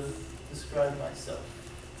to describe myself.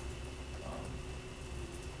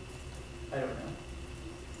 I don't know.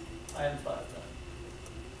 I am 5'9".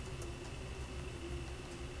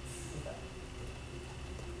 Okay.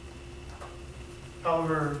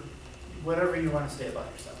 However, whatever you want to say about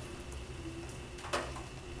yourself.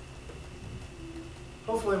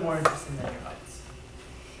 Hopefully more interesting than your heights.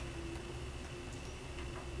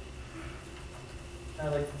 I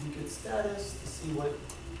like to do git status to see what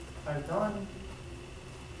I've done.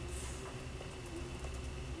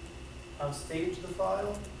 I'll stage the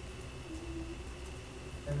file.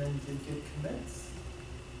 And then do git commits.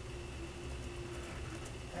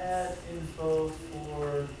 Add info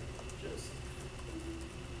for Joseph.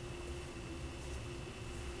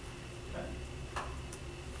 Okay.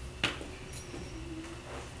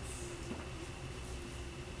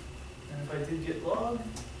 And if I do git log,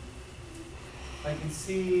 I can can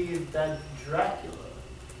see that Dracula,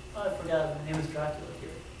 oh, I forgot, the name is Dracula here.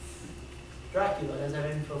 Dracula has that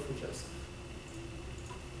info for Joseph.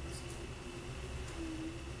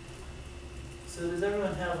 So does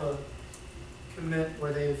everyone have a commit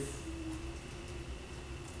where they've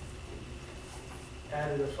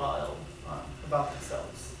added a file about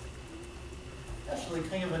themselves? Actually,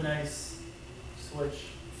 kind of a nice switch,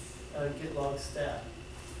 git log stat.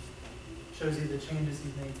 Shows you the changes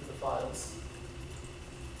you've made to the files.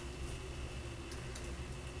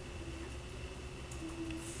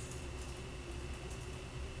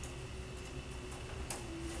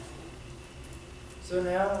 So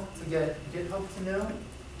now, to get GitHub to know,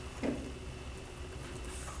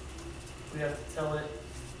 we have to tell it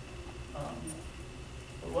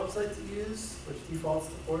what website to use, which defaults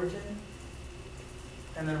to origin,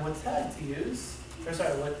 and then what tag to use, or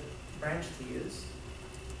sorry, what branch to use.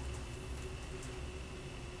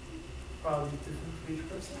 Probably different for each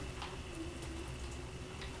person.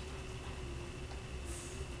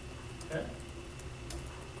 Okay.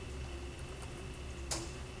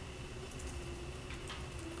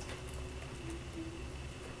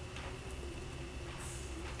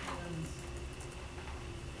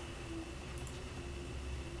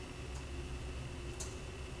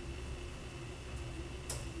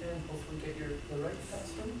 And hopefully get the right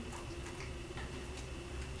password.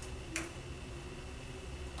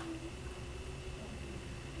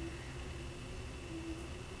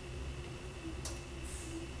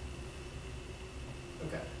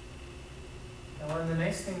 Okay. Now one of the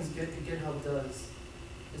nice things GitHub does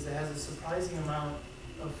is it has a surprising amount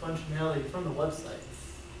of functionality from the website.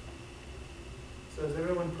 So has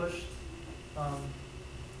everyone pushed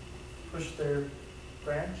their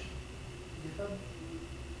branch to GitHub?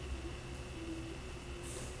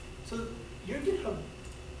 So your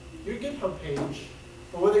GitHub page,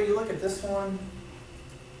 or whether you look at this one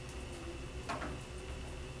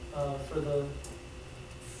for the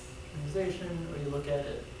organization, or you look at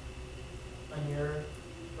it on your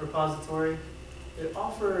repository, it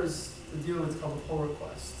offers to do what's called a pull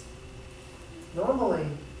request. Normally,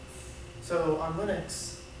 so on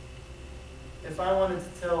Linux, if I wanted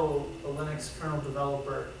to tell a Linux kernel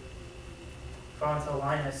developer, if I want to tell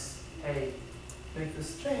Linus, hey, make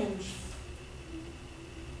this change,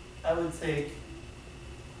 I would take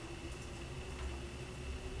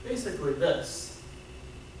basically this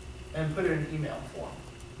and put it in email form.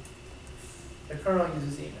 The kernel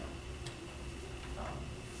uses email.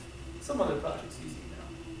 Some other projects use email,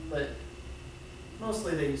 but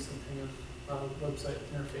mostly they use some kind of website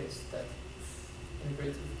interface that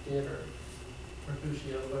integrates with Git or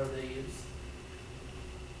Mercutio, whatever they use.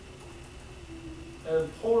 A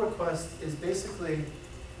pull request is basically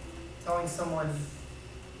telling someone,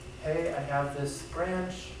 hey, I have this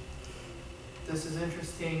branch, this is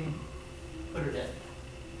interesting, put it in.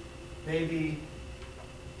 Maybe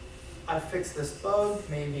I fixed this bug,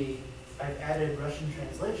 maybe I've added Russian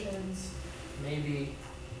translations, maybe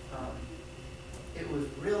it was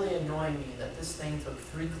really annoying me that this thing took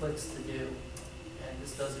 3 clicks to do, and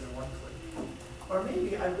this does it in 1 click. Or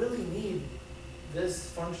maybe I really need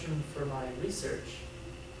this function for my research,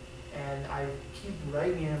 and I keep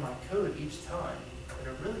writing in my code each time, but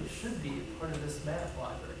it really should be part of this math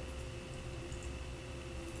library.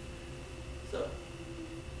 So,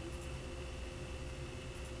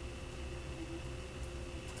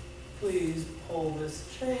 please pull this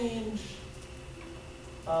change,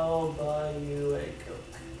 I'll buy you a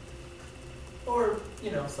Coke. Or,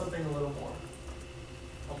 something a little more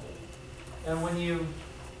humble. And when you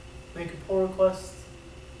make a pull request,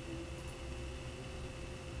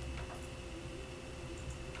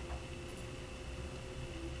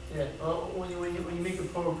 yeah, well, when you make a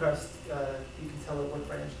pull request, you can tell it what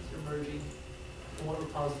branches you're merging and what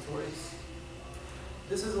repositories.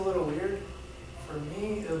 This is a little weird. For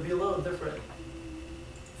me, it would be a little different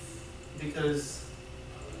because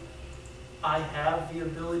I have the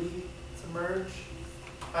ability to merge.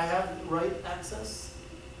 I have write access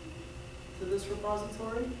to this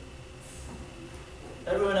repository.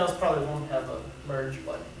 Everyone else probably won't have a merge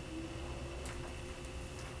button.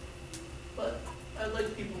 But I'd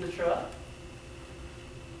like people to try.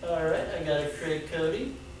 Alright, I gotta create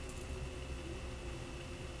Cody.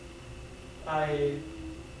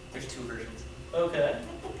 There's 2 versions. Okay.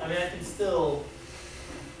 I mean, I can still.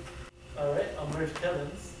 Alright, I'll merge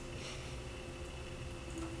Kevin's.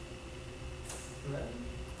 And then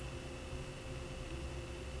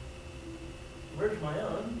merge my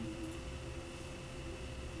own.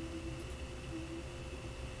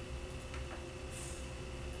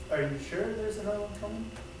 Are you sure there's another one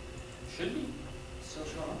coming? Should be. Still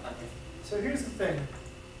showing up on here. So here's the thing.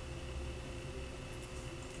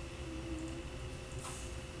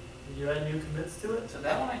 Did you add new commits to it? So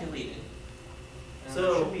that one I deleted. And So-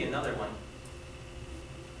 there should be another one.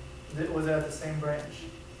 Was that the same branch?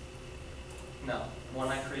 No, the one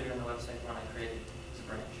I created on the website, the one I created is a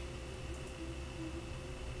branch.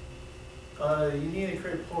 You need to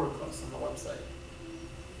create pull requests on the website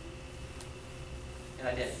And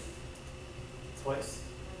I did, twice.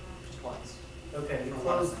 just once. Okay, you For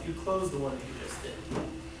closed, one. you closed the one that you just did.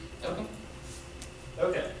 Okay.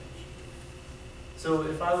 Okay. So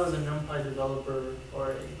if I was a NumPy developer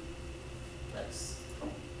or a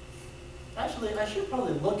actually, I should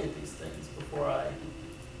probably look at these things before I.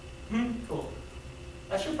 Cool.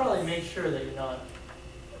 I should probably make sure that you're not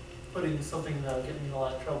putting something that'll get me in a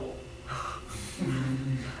lot of trouble.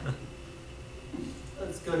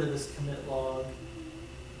 Let's go to this commit log.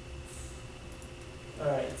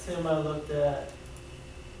 Alright, Tim, I looked at.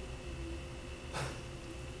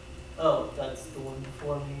 Oh, that's the one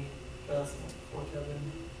before me. That's the one before Kevin.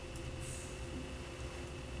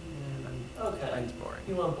 Okay. Mine's boring.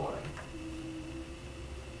 You want boring.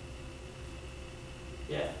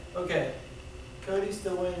 Yeah, okay. Cody's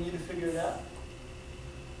still waiting you to figure it out.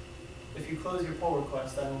 If you close your pull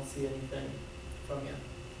request, I don't see anything from you.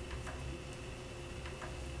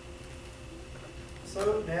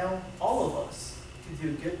 So now all of us can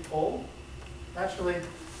do git pull. Actually,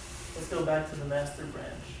 let's go back to the master branch.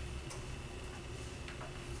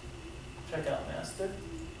 Check out master.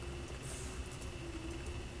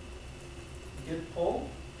 Git pull.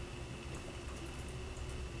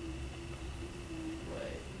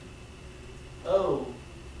 Wait. Oh,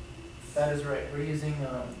 that is right. We're using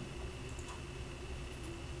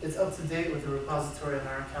it's up to date with the repository on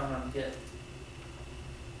our account on Git.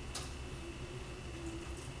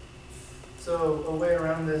 So a way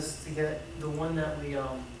around this to get the one that we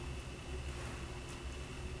to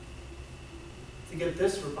get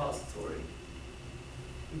this repository,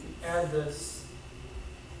 we can add this.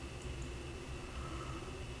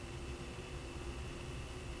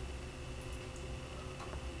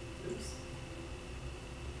 Oops.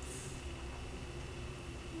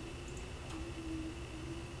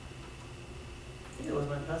 I think it was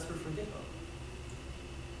my password for GitHub.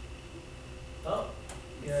 Oh,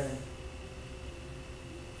 yeah.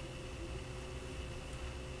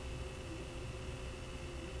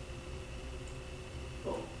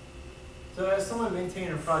 Cool. So as someone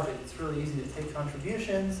maintaining a project, it's really easy to take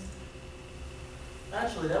contributions.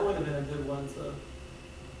 Actually, that would have been a good one to.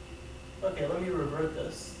 Okay, let me revert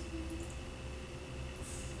this.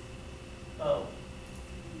 Oh.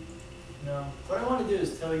 No. What I want to do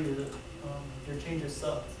is tell you that your changes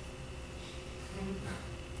sucked.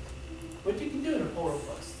 What you can do in a pull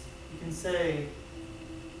request, you can say,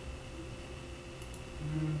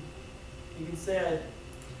 I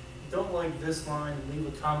don't like this line and leave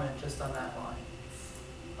a comment just on that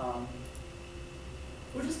line.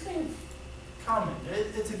 Which is kind of common.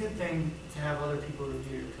 It's a good thing to have other people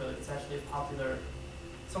review your code. It's actually a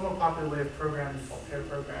somewhat popular way of programming called pair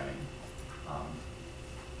programming,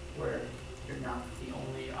 where you're not the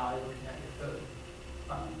only eye looking at your code.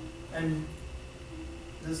 And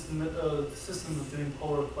this system of doing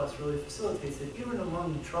pull requests really facilitates it, even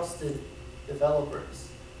among trusted developers.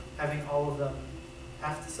 Having all of them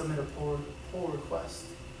have to submit a pull request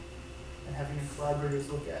and having your collaborators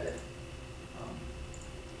look at it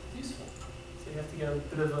is useful. So you have to get a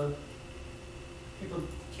bit of a, people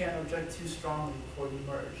can't object too strongly before you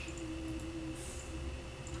merge.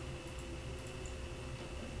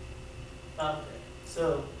 Okay,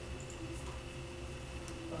 so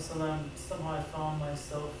somehow I found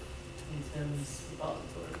myself in Tim's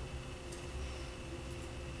repository.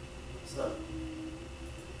 So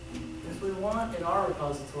if we want in our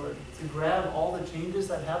repository to grab all the changes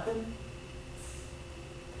that happen,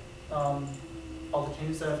 all the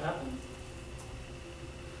changes that have happened,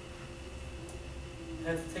 I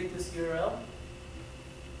have to take this URL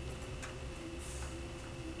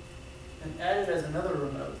and add it as another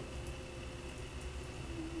remote.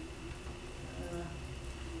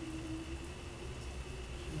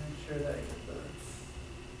 Should make sure that I get the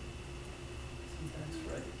syntax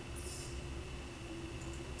right.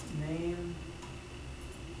 Name,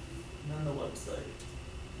 and then the website.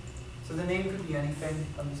 So the name could be anything.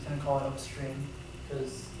 I'm just going to call it upstream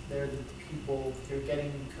because they're the people you're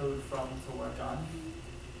getting code from to work on.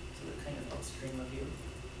 So they're kind of upstream of you.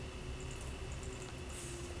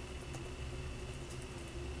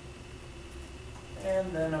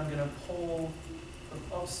 And then I'm going to pull from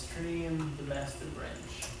upstream the master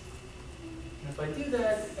branch. And if I do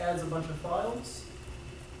that, it adds a bunch of files.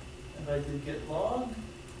 If I do git log,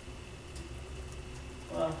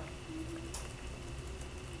 well,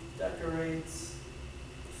 decorates.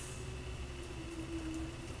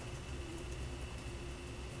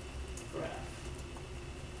 Graph.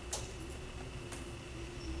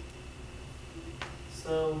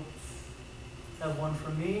 So, have one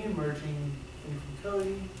from me, merging thing from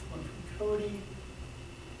Cody, one from Cody.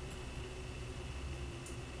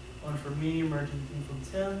 One for me, merging thing from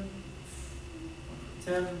Tim. One from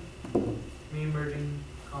Tim. Me merging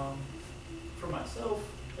for myself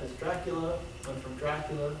as Dracula. One from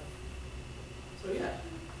Dracula. So yeah,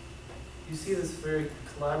 you see this very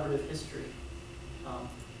collaborative history.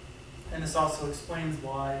 And this also explains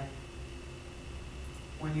why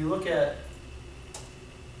when you look at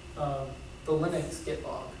the Linux Git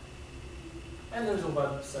log, and there's a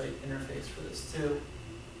website interface for this too,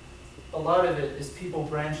 a lot of it is people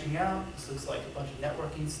branching out. This looks like a bunch of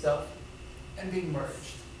networking stuff and being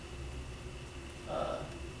merged.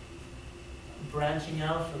 Branching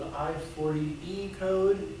out for the I40E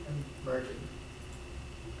code and merging.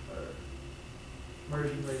 Or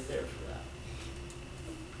merging right there for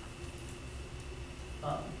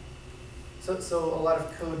that. So a lot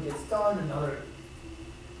of code gets done and other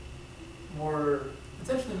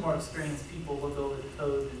potentially more experienced people look over the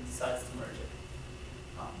code and decides to merge it.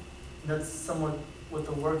 That's somewhat what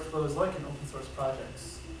the workflow is like in open source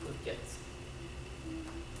projects with Git.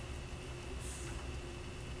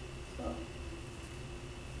 So,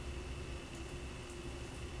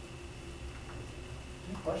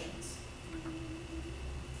 any questions?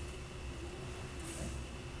 Okay.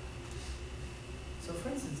 So for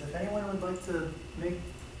instance, if anyone would like to make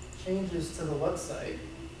changes to the website,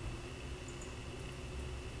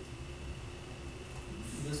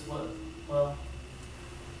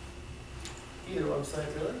 either website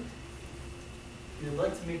really. If you'd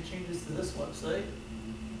like to make changes to this website,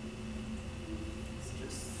 it's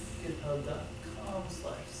just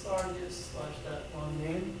github.com/sargus/ that long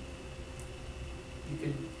name. You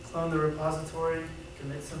could clone the repository,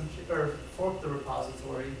 commit some, or fork the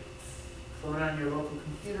repository, clone it on your local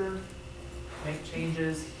computer, make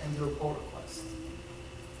changes, and do a pull request.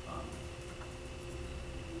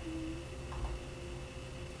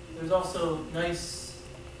 There's also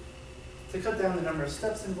to cut down the number of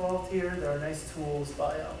steps involved here, there are nice tools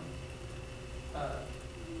by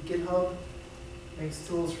GitHub, makes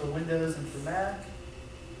tools for Windows and for Mac,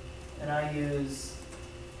 and I use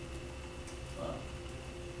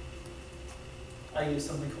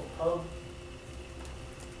something called Hub.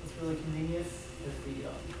 It's really convenient if the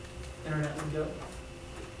internet would go.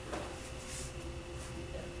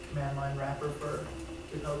 Yeah, command line wrapper for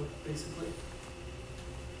GitHub, basically.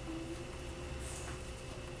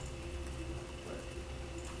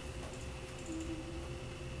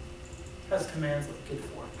 Has commands like git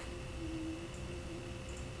fork.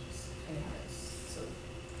 Just kind of nice. So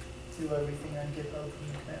do everything on GitHub from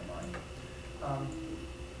the command line.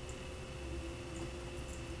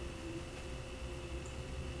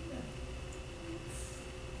 Yeah.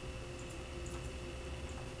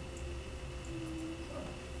 So,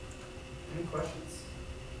 any questions?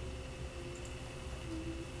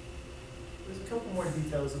 There's a couple more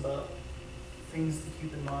details about things to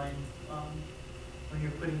keep in mind when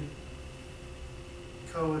you're putting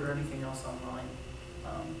code or anything else online,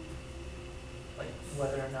 like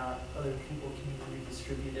whether or not other people can even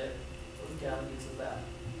redistribute it, or legalities of that,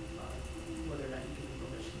 whether or not you give them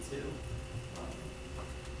permission to,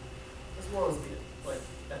 as well as the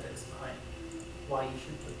ethics behind why you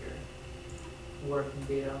should put your work and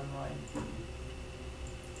data online.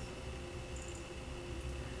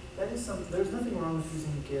 There's nothing wrong with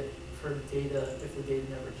using Git for data if the data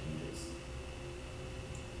never changes.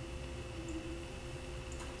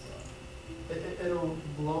 It'll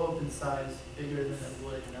blow up in size bigger than it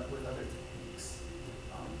would with other techniques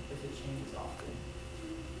if it changes often.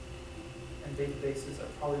 And databases are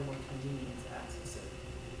probably more convenient to access it.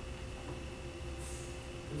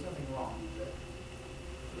 There's nothing wrong with it.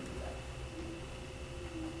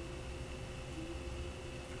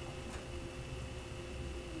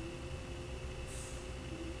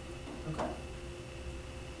 Okay.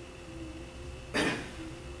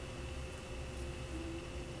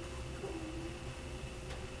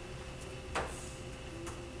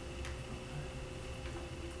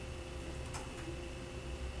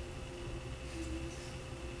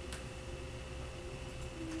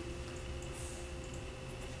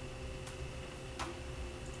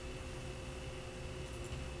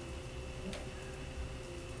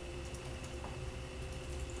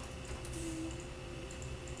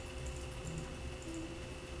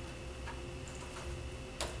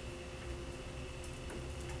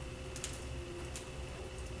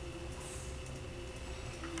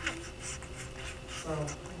 Carl,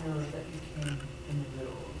 I know that you came in the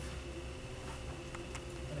middle of,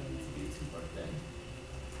 I think it's a two-part thing.